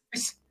wins.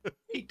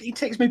 He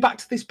takes me back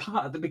to this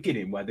part at the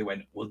beginning where they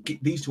went, "Well,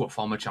 these two are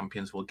former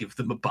champions. We'll give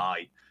them a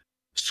bye."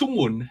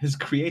 Someone has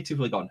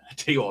creatively gone, "I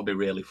tell you what would be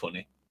really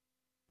funny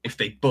if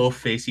they both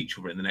face each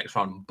other in the next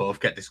round and both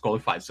get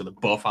disqualified, so they're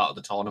both out of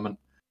the tournament."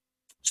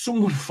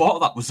 Someone thought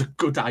that was a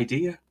good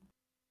idea.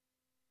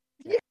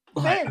 Yeah,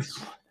 Like,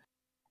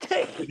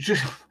 man.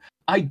 just,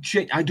 I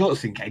don't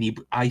think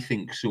I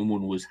think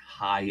someone was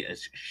high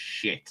as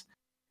shit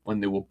when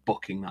they were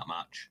booking that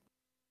match.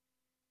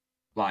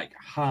 Like,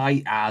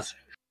 high as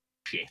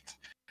shit.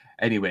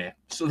 Anyway,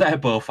 so they're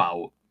both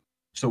out.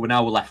 So we're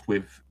now left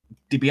with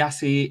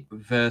DiBiase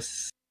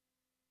versus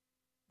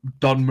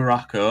Don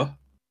Muraco.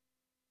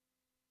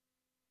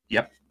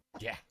 Yep.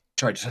 Yeah.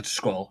 Sorry, I just had to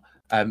scroll.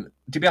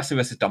 DiBiase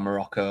versus Don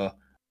Muraco.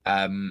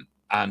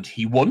 And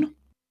he won.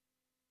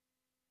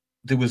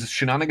 There was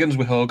shenanigans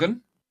with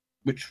Hogan,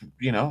 which,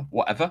 you know,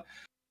 whatever.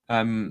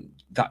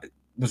 That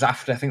was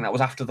after, I think that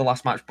was after the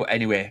last match. But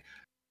anyway,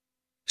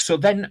 so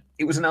then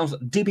it was announced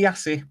that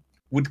DiBiase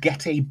would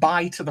get a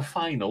bye to the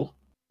final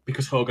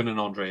because Hogan and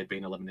Andre had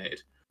been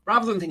eliminated.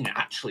 Rather than thinking,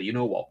 actually, you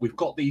know what? We've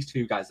got these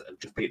two guys that have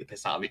just beat the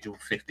piss out of each other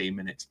for 15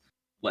 minutes.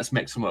 Let's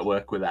make something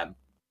work with them.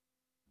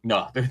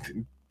 No,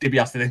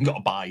 DiBiase then got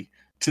a bye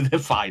to the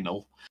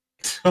final.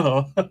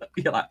 So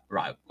you're like,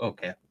 right,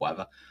 okay,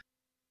 whatever.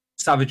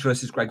 Savage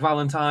versus Greg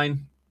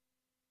Valentine.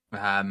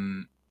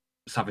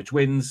 Savage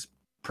wins.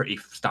 Pretty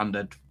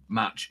standard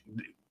match.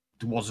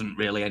 There wasn't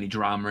really any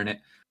drama in it.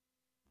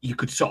 You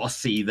could sort of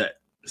see that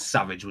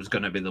Savage was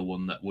going to be the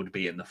one that would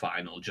be in the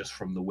final just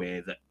from the way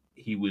that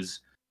he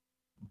was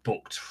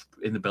booked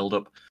in the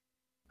build-up.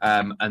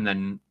 And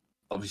then,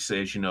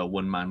 obviously, as you know,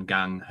 One Man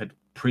Gang had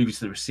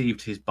previously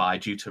received his bye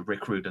due to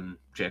Rick Rude and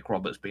Jake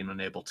Roberts being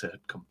unable to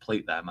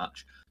complete their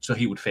match. So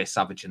he would face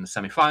Savage in the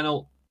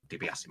semi-final.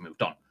 DiBiase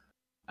moved on.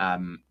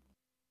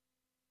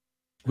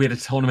 We had a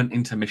tournament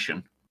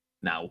intermission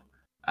now,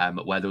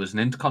 where there was an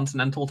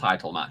intercontinental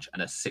title match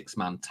and a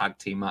 6-man tag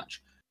team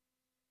match.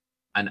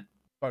 And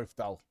both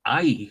dull.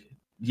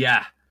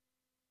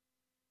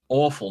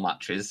 Awful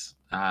matches.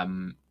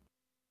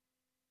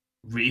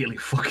 Really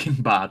fucking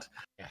bad.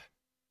 Yeah.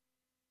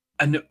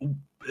 And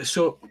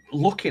so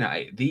looking at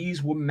it,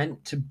 these were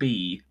meant to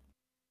be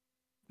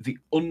the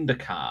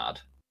undercard,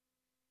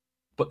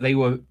 but they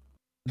were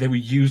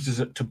used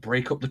as to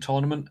break up the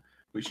tournament,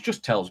 which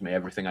just tells me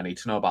everything I need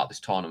to know about this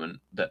tournament.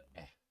 That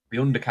the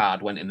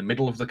undercard went in the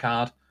middle of the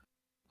card.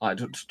 It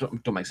just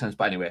don't make sense.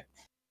 But anyway,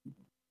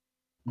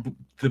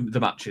 the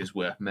matches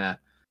were meh.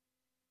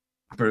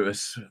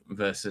 Brutus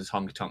versus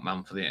Honky Tonk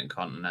Man for the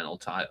Intercontinental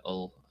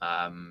title.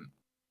 I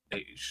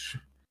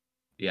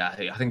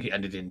think it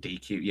ended in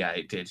DQ. Yeah,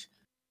 it did.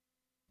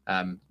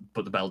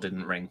 But the bell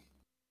didn't ring.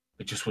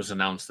 It just was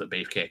announced that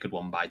Beefcake had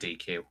won by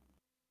DQ.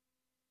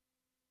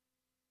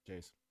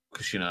 Jeez.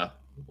 Because, you know,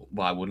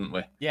 why wouldn't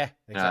we? Yeah,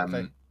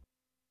 exactly.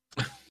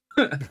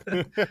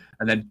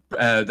 And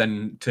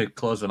then to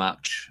close the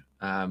match,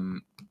 I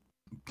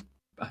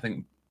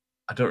don't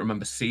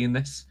remember seeing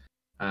this,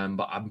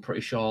 but I'm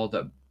pretty sure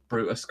that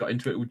Brutus got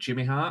into it with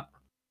Jimmy Hart.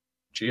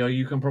 Gio,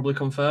 you can probably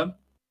confirm.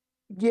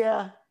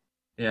 Yeah.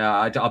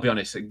 Yeah, I'll be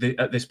honest.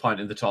 At this point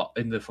in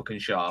the fucking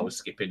show, I was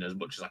skipping as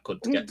much as I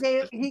could to get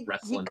to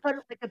wrestling. He cut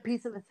like a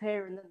piece of his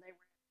hair, and then they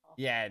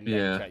ran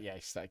off. Yeah,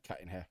 he started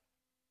cutting hair.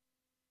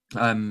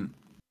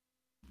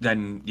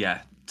 Then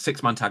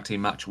 6-man tag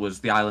team match was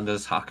the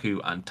Islanders, Haku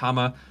and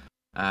Tama,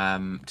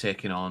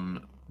 taking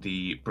on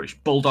the British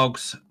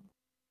Bulldogs,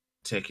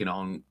 taking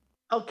on.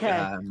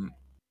 Okay.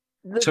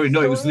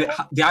 It was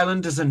the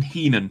Islanders and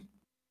Heenan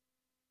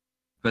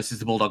versus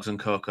the Bulldogs and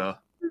Coco.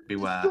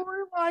 Beware. The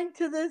storyline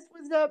to this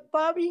was that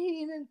Bobby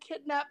Heenan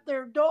kidnapped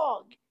their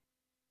dog.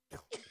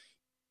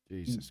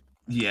 Jesus.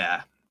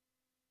 Yeah.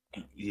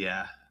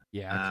 Yeah.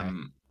 Okay.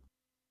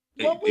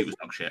 It was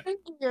dog shit. Ring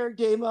gear,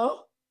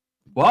 Damo?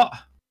 What?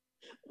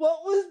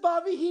 What was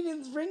Bobby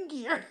Heenan's ring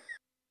gear?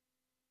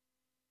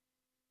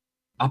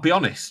 I'll be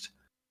honest.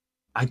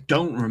 I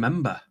don't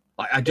remember.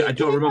 I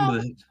don't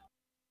remember.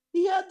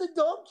 He had the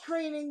dog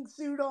training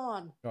suit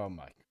on. Oh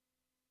my.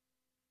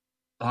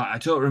 I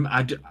don't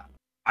remember.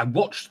 I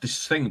watched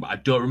this thing, but I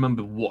don't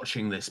remember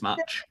watching this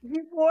match. He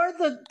wore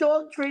the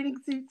dog training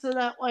suit so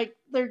that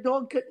their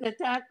dog couldn't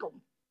attack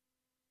him.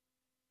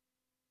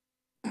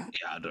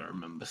 Yeah, I don't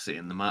remember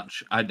seeing the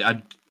match.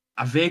 I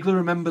vaguely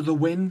remember the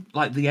win,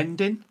 like the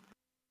ending.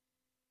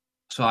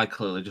 So I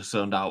clearly just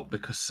zoned out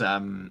because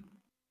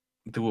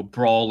There were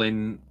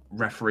brawling.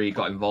 Referee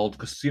got involved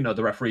because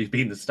the referee's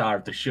been the star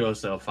of the show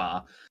so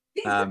far.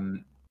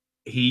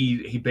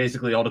 He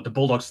basically ordered the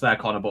Bulldogs to their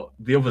corner, but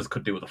the others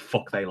could do what the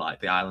fuck they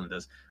like. The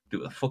Islanders do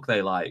what the fuck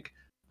they like.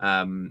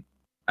 And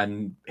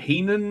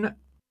Heenan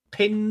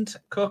pinned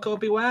Coco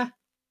Beware.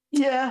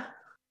 Yeah,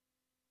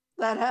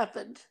 that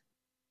happened.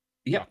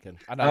 Yep.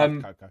 I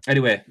don't like Coco.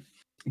 Anyway,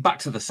 back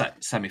to the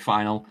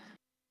semi-final.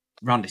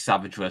 Randy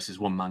Savage versus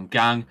One Man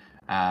Gang.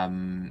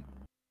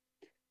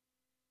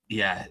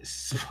 Yeah,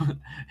 it's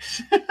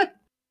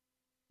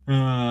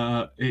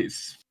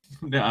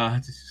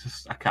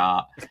just I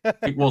can't.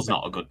 It was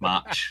not a good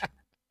match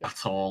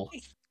at all.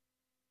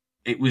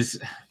 It was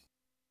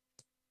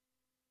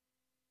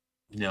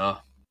no.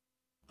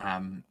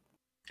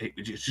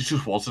 It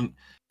just wasn't.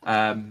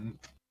 I'm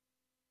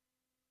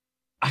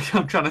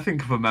trying to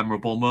think of a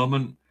memorable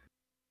moment.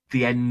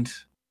 The end,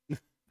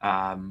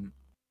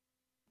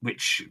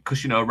 which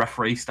because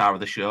referee star of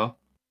the show.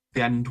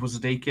 The end was a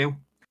DQ.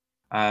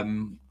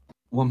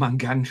 One Man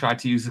Gang tried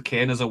to use the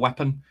cane as a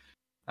weapon.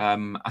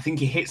 I think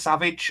he hit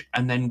Savage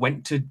and then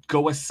went to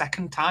go a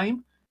second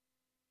time,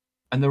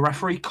 and the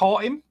referee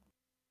caught him.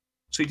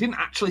 So he didn't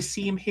actually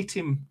see him hit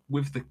him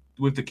with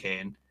the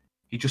cane.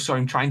 He just saw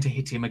him trying to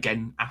hit him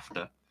again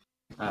after.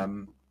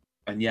 And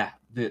yeah,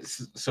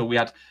 so we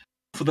had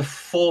for the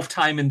fourth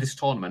time in this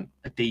tournament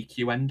a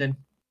DQ ending.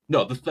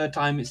 No, the third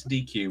time it's a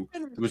DQ.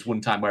 There was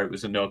one time where it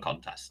was a no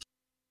contest.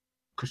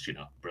 Because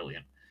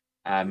brilliant.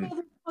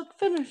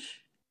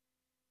 Finish.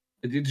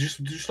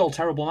 Just all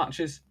terrible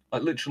matches.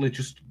 Like literally,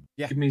 just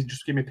give me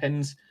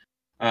pins.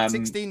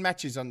 16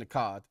 matches on the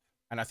card,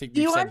 and I think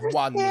you said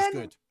one was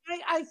good.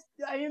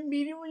 I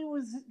immediately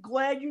was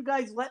glad you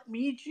guys let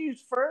me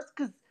choose first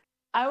because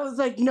I was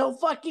like, no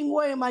fucking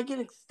way am I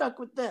getting stuck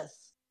with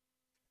this.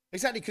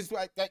 Exactly, because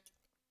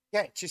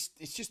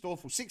it's just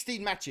awful.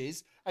 16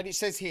 matches, and it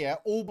says here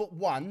all but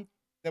one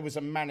there was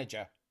a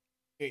manager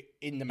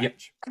in the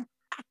match.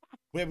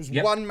 There was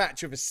one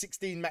match of a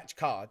 16-match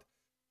card.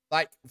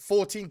 Like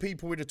 14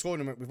 people with a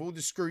tournament with all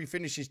the screwy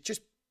finishes,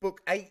 just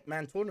book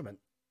 8-man tournament.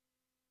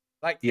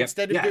 Like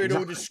instead of doing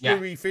all the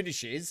screwy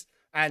finishes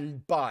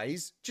and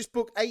buys, just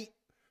book 8.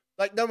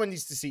 Like no one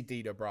needs to see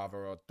Dino Bravo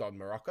or Don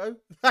Morocco.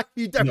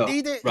 You don't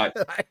need it. Right.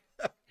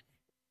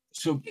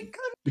 So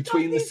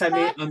between the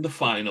semi and the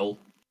final,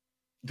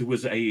 there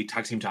was a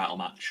tag team title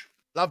match.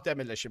 Love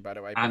Demolition, by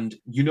the way. And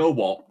you know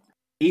what?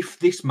 If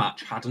this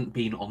match hadn't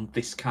been on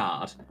this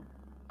card,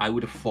 I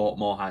would have thought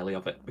more highly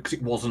of it because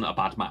it wasn't a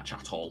bad match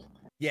at all.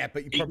 Yeah,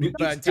 but you probably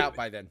burnt out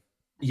by then.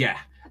 Yeah.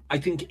 I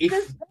think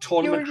if the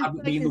tournament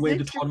hadn't been the way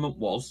the tournament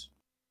was...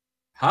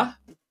 Huh?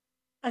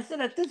 I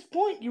said at this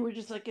point, you were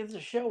just like, is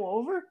the show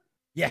over?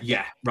 Yeah.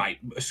 Yeah, right.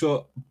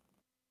 So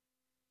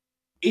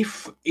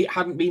if it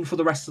hadn't been for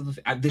the rest of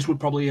the... this would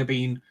probably have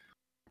been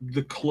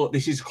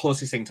this is the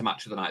closest thing to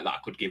match of the night that I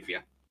could give you.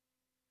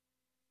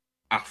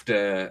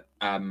 After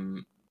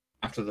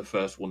the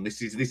first one.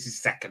 This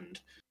is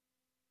second.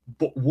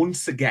 But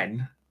once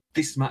again,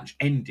 this match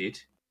ended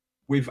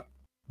with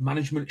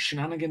management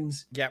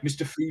shenanigans. Yeah,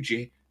 Mr.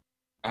 Fuji.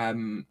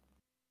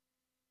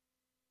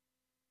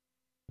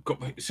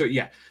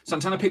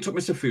 Santana picked up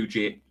Mr.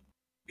 Fuji.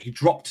 He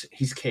dropped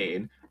his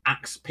cane.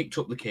 Axe picked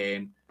up the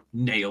cane,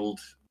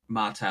 nailed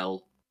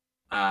Martel,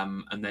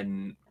 and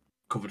then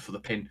covered for the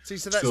pin. See,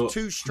 so that's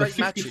 2 straight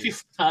matches. For the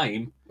 55th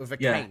time with a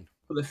cane.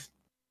 For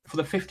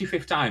the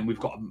 55th time, we've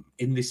got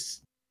in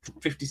this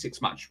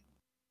 56 match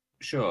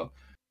show.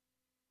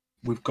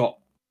 We've got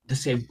the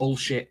same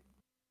bullshit,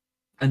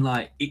 and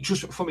like it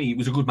just for me, it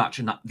was a good match,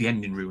 and that the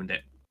ending ruined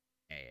it.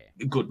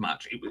 A good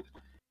match. It was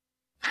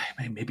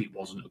maybe it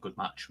wasn't a good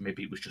match.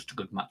 Maybe it was just a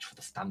good match for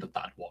the standard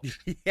that I'd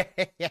watched.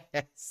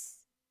 Yes,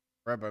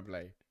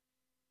 probably.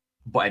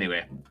 But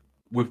anyway,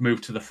 we've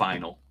moved to the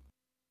final,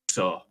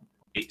 so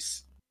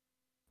it's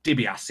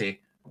DiBiase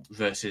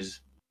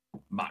versus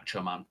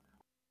Macho Man.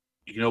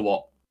 You know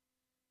what?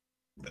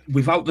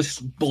 Without this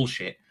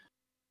bullshit,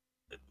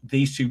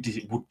 these two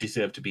would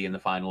deserve to be in the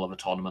final of a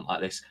tournament like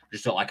this. I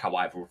just don't like how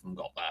either of them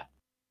got there.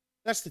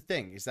 That's the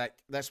thing, is that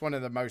that's one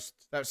of the most...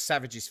 That was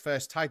Savage's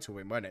first title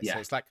win, wasn't it? Yeah. So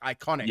it's like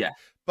iconic. Yeah.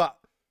 But,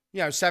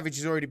 Savage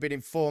has already been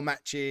in 4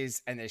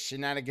 matches and there's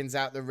shenanigans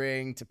out the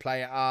ring to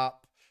play it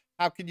up.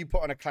 How can you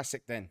put on a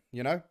classic then,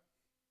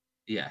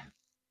 Yeah.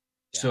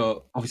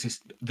 So, obviously,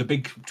 the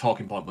big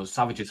talking point was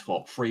Savage's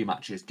fought 3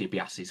 matches,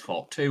 DiBiase's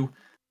fought 2.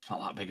 It's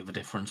not that big of a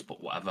difference,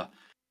 but whatever.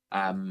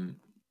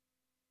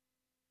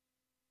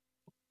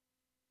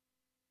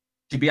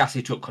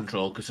 DiBiase took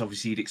control because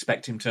obviously you'd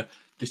expect him to.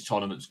 This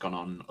tournament's gone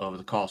on over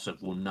the course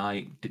of one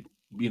night.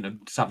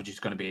 Savage is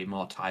going to be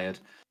more tired.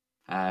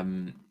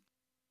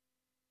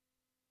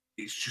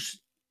 It's just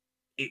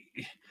it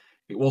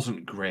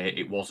wasn't great.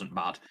 It wasn't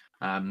bad.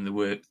 There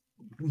were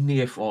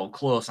near fall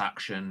close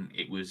action.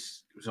 It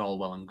was all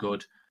well and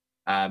good.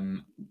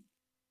 There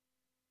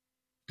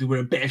were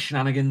a bit of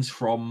shenanigans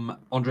from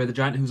Andre the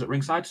Giant, who was at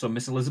ringside. So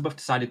Miss Elizabeth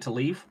decided to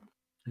leave.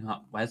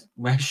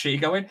 Where's she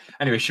going?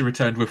 Anyway, she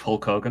returned with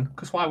Hulk Hogan,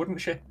 because why wouldn't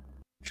she?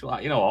 She's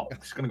like, you know what? I'm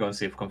just going to go and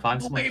see if I can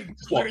find something.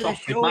 Just walked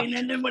off show ain't mid-match.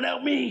 ending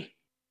without me.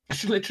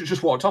 She literally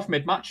just walked off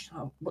mid-match.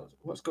 Oh,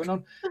 what's going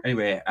on?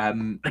 Anyway,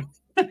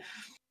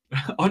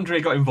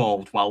 Andre got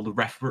involved while the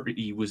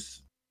referee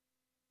was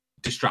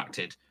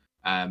distracted.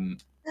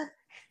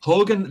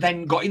 Hogan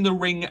then got in the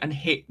ring and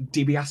hit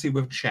DiBiase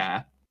with a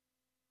chair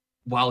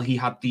while he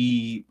had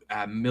the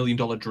 $1 Million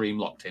Dream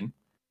locked in.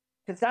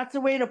 Because that's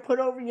a way to put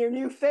over your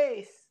new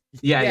face.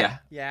 Yeah.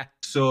 Yeah.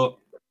 So,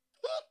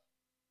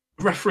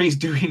 referee's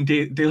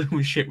dealing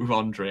with shit with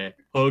Andre.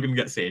 Hogan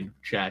gets in,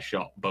 chair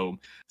shot, boom.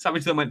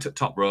 Savage then went to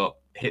top rope,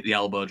 hit the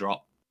elbow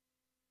drop.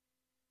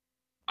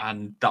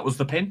 And that was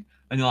the pin.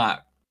 And you're like,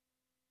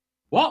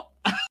 what?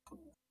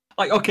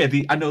 Like,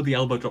 okay, I know the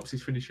elbow drop's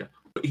his finisher,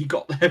 but he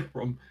got there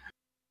from...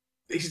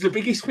 He's the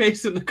biggest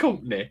face in the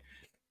company.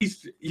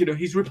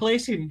 He's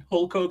replacing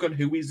Hulk Hogan,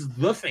 who is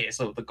the face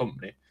of the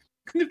company.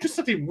 Couldn't have just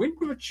had him win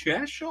with a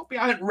chair shot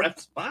behind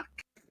ref's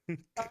back.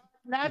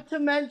 Not to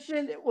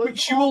mention, it was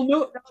Which you will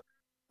know.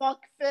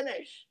 Fuck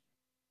finish.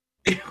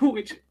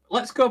 Which,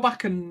 let's go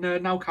back and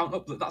now count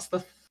up that's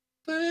the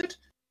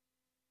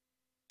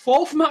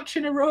fourth match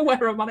in a row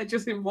where a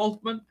manager's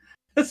involvement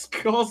has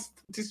caused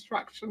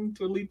distraction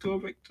to lead to a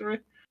victory.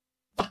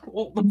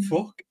 What the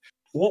fuck?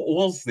 What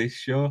was this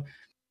show?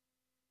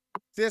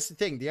 See, that's the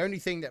thing. The only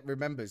thing that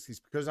remembers is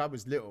because I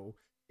was little.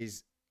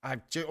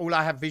 All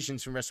I have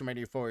visions from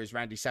WrestleMania 4 is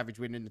Randy Savage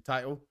winning the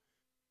title.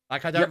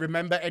 Like, I don't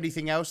remember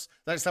anything else.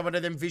 That's like one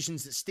of them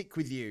visions that stick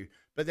with you.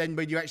 But then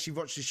when you actually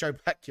watch the show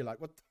back, you're like,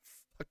 what the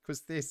fuck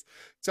was this?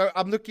 So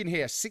I'm looking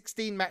here,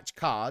 16-match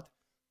card.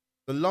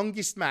 The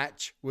longest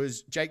match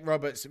was Jake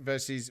Roberts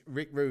versus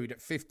Rick Rude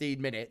at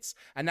 15 minutes.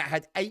 And that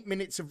had 8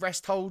 minutes of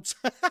rest holds.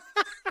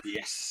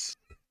 Yes.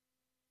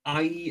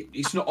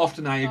 It's not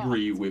often I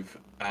agree with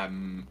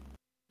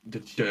the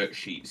dirt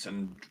sheets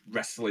and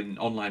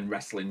online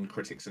wrestling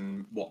critics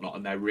and whatnot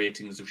and their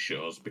ratings of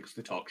shows because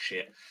they talk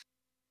shit.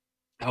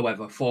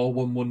 However,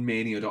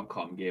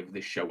 411mania.com gave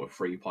this show a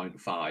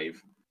 3.5.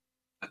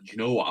 And you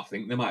know what? I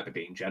think they might be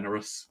being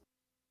generous.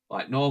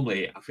 Like,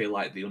 normally, I feel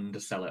like they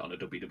undersell it on a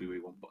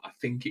WWE one, but I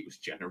think it was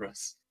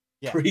generous.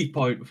 Yeah.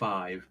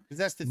 3.5. Because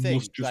that's the thing.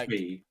 Must just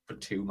be for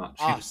 2 matches.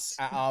 Us,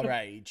 at our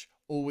age,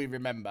 all we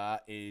remember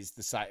is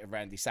the sight of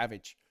Randy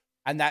Savage.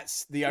 And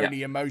that's the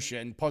only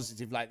emotion,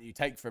 positive light that you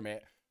take from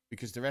it,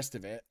 because the rest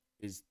of it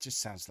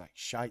just sounds like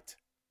shite.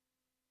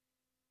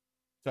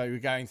 So we're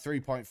going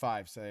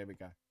 3.5. So there we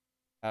go.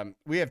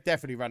 We have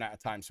definitely run out of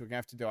time, so we're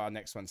going to have to do our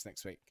next ones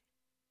next week.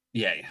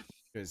 Yeah.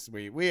 Because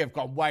we have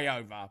gone way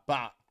over,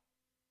 but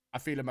I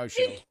feel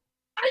emotional.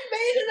 I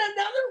made it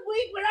another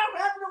week without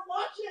having to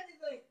watch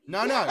anything.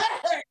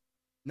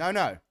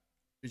 No.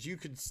 Because you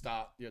can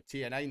start your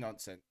TNA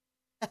nonsense.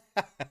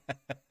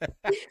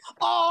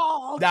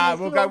 We'll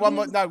go one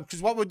more. No,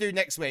 because what we'll do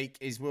next week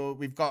is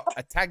we've got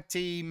a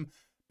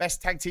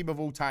best tag team of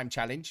all time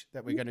challenge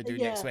that we're going to do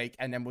next week,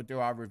 and then we'll do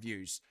our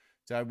reviews.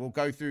 So we'll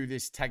go through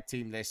this tag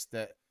team list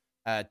that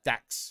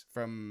Dax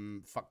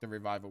from Fuck the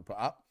Revival put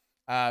up.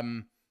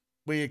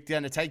 We're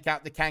going to take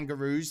out the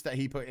Kangaroos that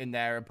he put in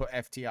there and put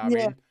FTR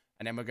in,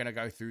 and then we're going to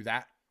go through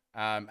that,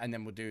 and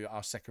then we'll do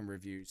our second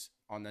reviews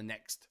on the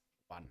next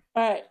one.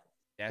 All right.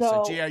 Yeah,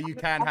 so Gio, you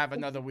can have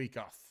another week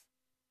off.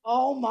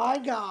 Oh my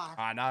God.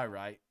 I know,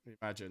 right?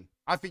 Imagine.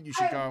 I think you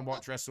should go and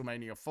watch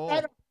WrestleMania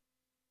 4.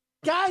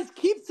 Guys,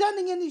 keep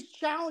sending in these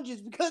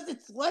challenges because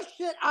it's less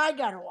shit I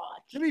gotta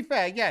watch. To be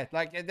fair, yeah,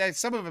 like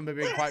some of them have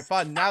been quite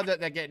fun now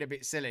that they're getting a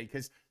bit silly.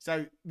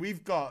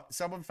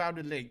 Someone found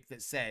a link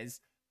that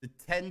says the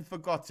 10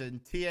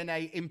 forgotten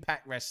TNA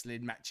Impact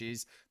Wrestling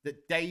matches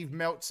that Dave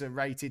Meltzer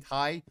rated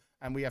high,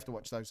 and we have to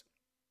watch those.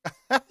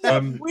 I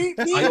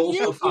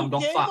also found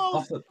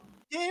off that.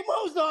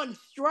 Damo's on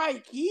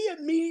strike. He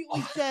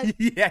immediately said,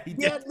 he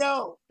did.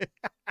 No.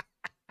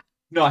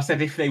 No, I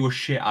said if they were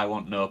shit, I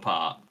want no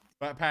part.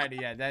 But apparently,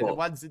 they're the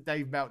ones that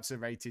Dave Meltzer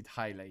rated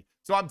highly.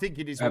 So I'm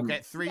thinking we'll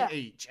get 3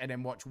 each and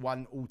then watch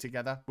one all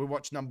together. We'll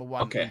watch number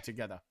 1 all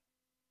together.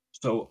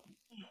 So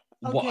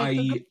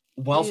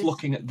whilst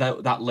looking at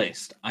that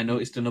list, I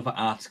noticed another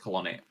article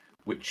on it,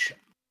 which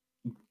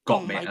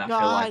got me, and I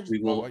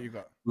feel like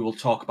we will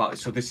talk about it.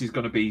 So this is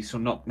going to be,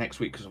 not next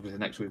week, because obviously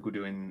next week we're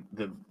doing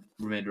the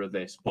remainder of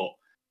this, but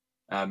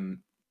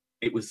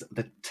it was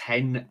the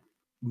 10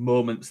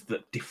 moments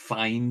that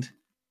defined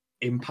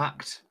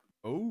Impact.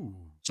 Oh.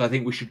 So I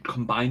think we should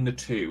combine the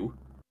two.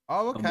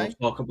 Oh, okay.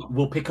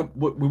 We'll pick up.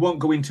 We won't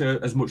go into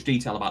as much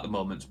detail about the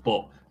moments, but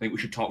I think we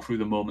should talk through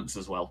the moments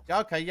as well.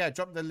 Okay, yeah.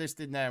 Drop the list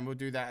in there, and we'll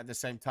do that at the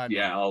same time.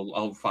 Yeah,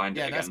 I'll find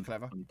it again. Yeah, that's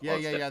clever.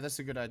 Yeah. That's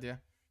a good idea.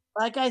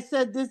 Like I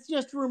said, this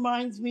just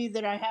reminds me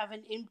that I have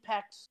an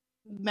Impact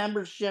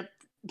membership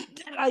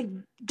that I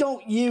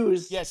don't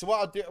use. Yeah. So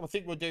what I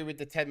think we'll do with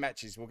the 10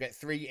 matches, we'll get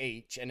 3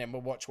 each, and then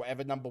we'll watch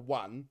whatever number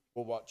 1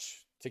 we'll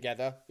watch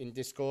together in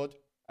Discord,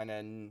 and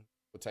then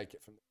we'll take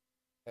it from there.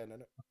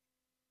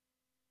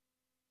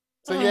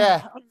 So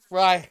yeah,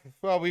 right.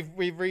 Well, we've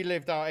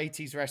relived our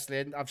 80s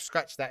wrestling. I've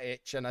scratched that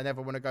itch, and I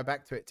never want to go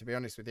back to it, to be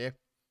honest with you.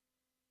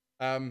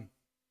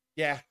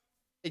 Yeah,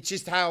 it's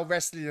just how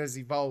wrestling has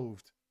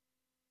evolved.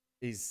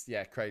 He's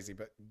crazy,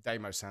 but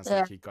Damo sounds Yeah.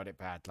 like he got it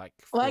bad. Like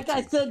I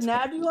 14 said,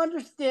 now do times. you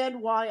understand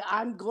why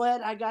I'm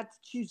glad I got to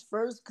choose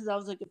first? Because I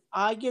was like, if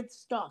I get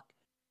stuck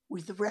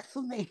with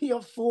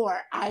WrestleMania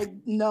 4, I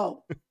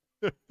know.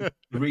 The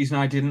reason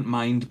I didn't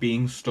mind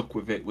being stuck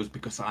with it was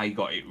because I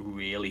got it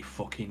really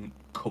fucking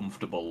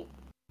comfortable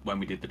when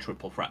we did the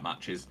triple threat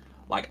matches.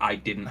 Like, I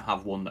didn't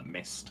have one that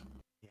missed.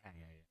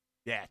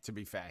 Yeah, to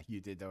be fair, you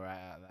did all right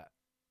out of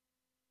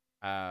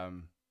that.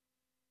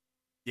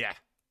 Yeah.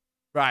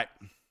 Right.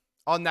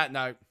 On that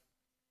note,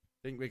 I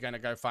think we're going to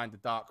go find a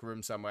dark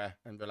room somewhere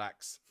and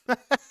relax.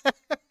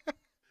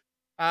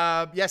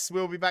 Yes,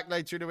 we'll be back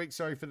later in the week.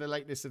 Sorry for the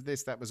lateness of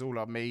this. That was all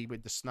on me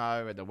with the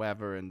snow and the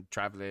weather and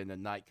traveling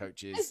and night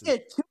coaches. I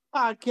did 2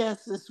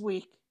 podcasts this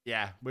week.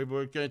 Yeah, we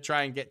were going to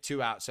try and get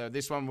 2 out. So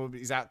this one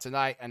is out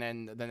tonight, and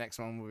then the next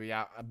one will be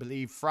out, I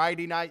believe,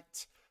 Friday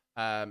night,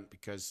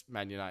 because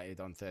Man United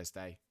on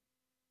Thursday.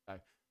 So,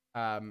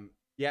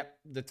 yep,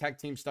 the tag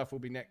team stuff will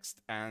be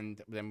next,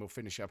 and then we'll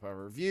finish up our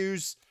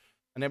reviews,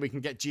 and then we can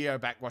get Gio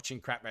back watching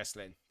crap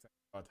wrestling. Thank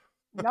God.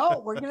 No,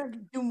 we're going to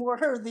do more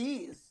of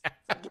these.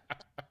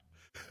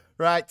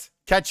 Right.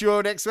 Catch you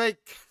all next week.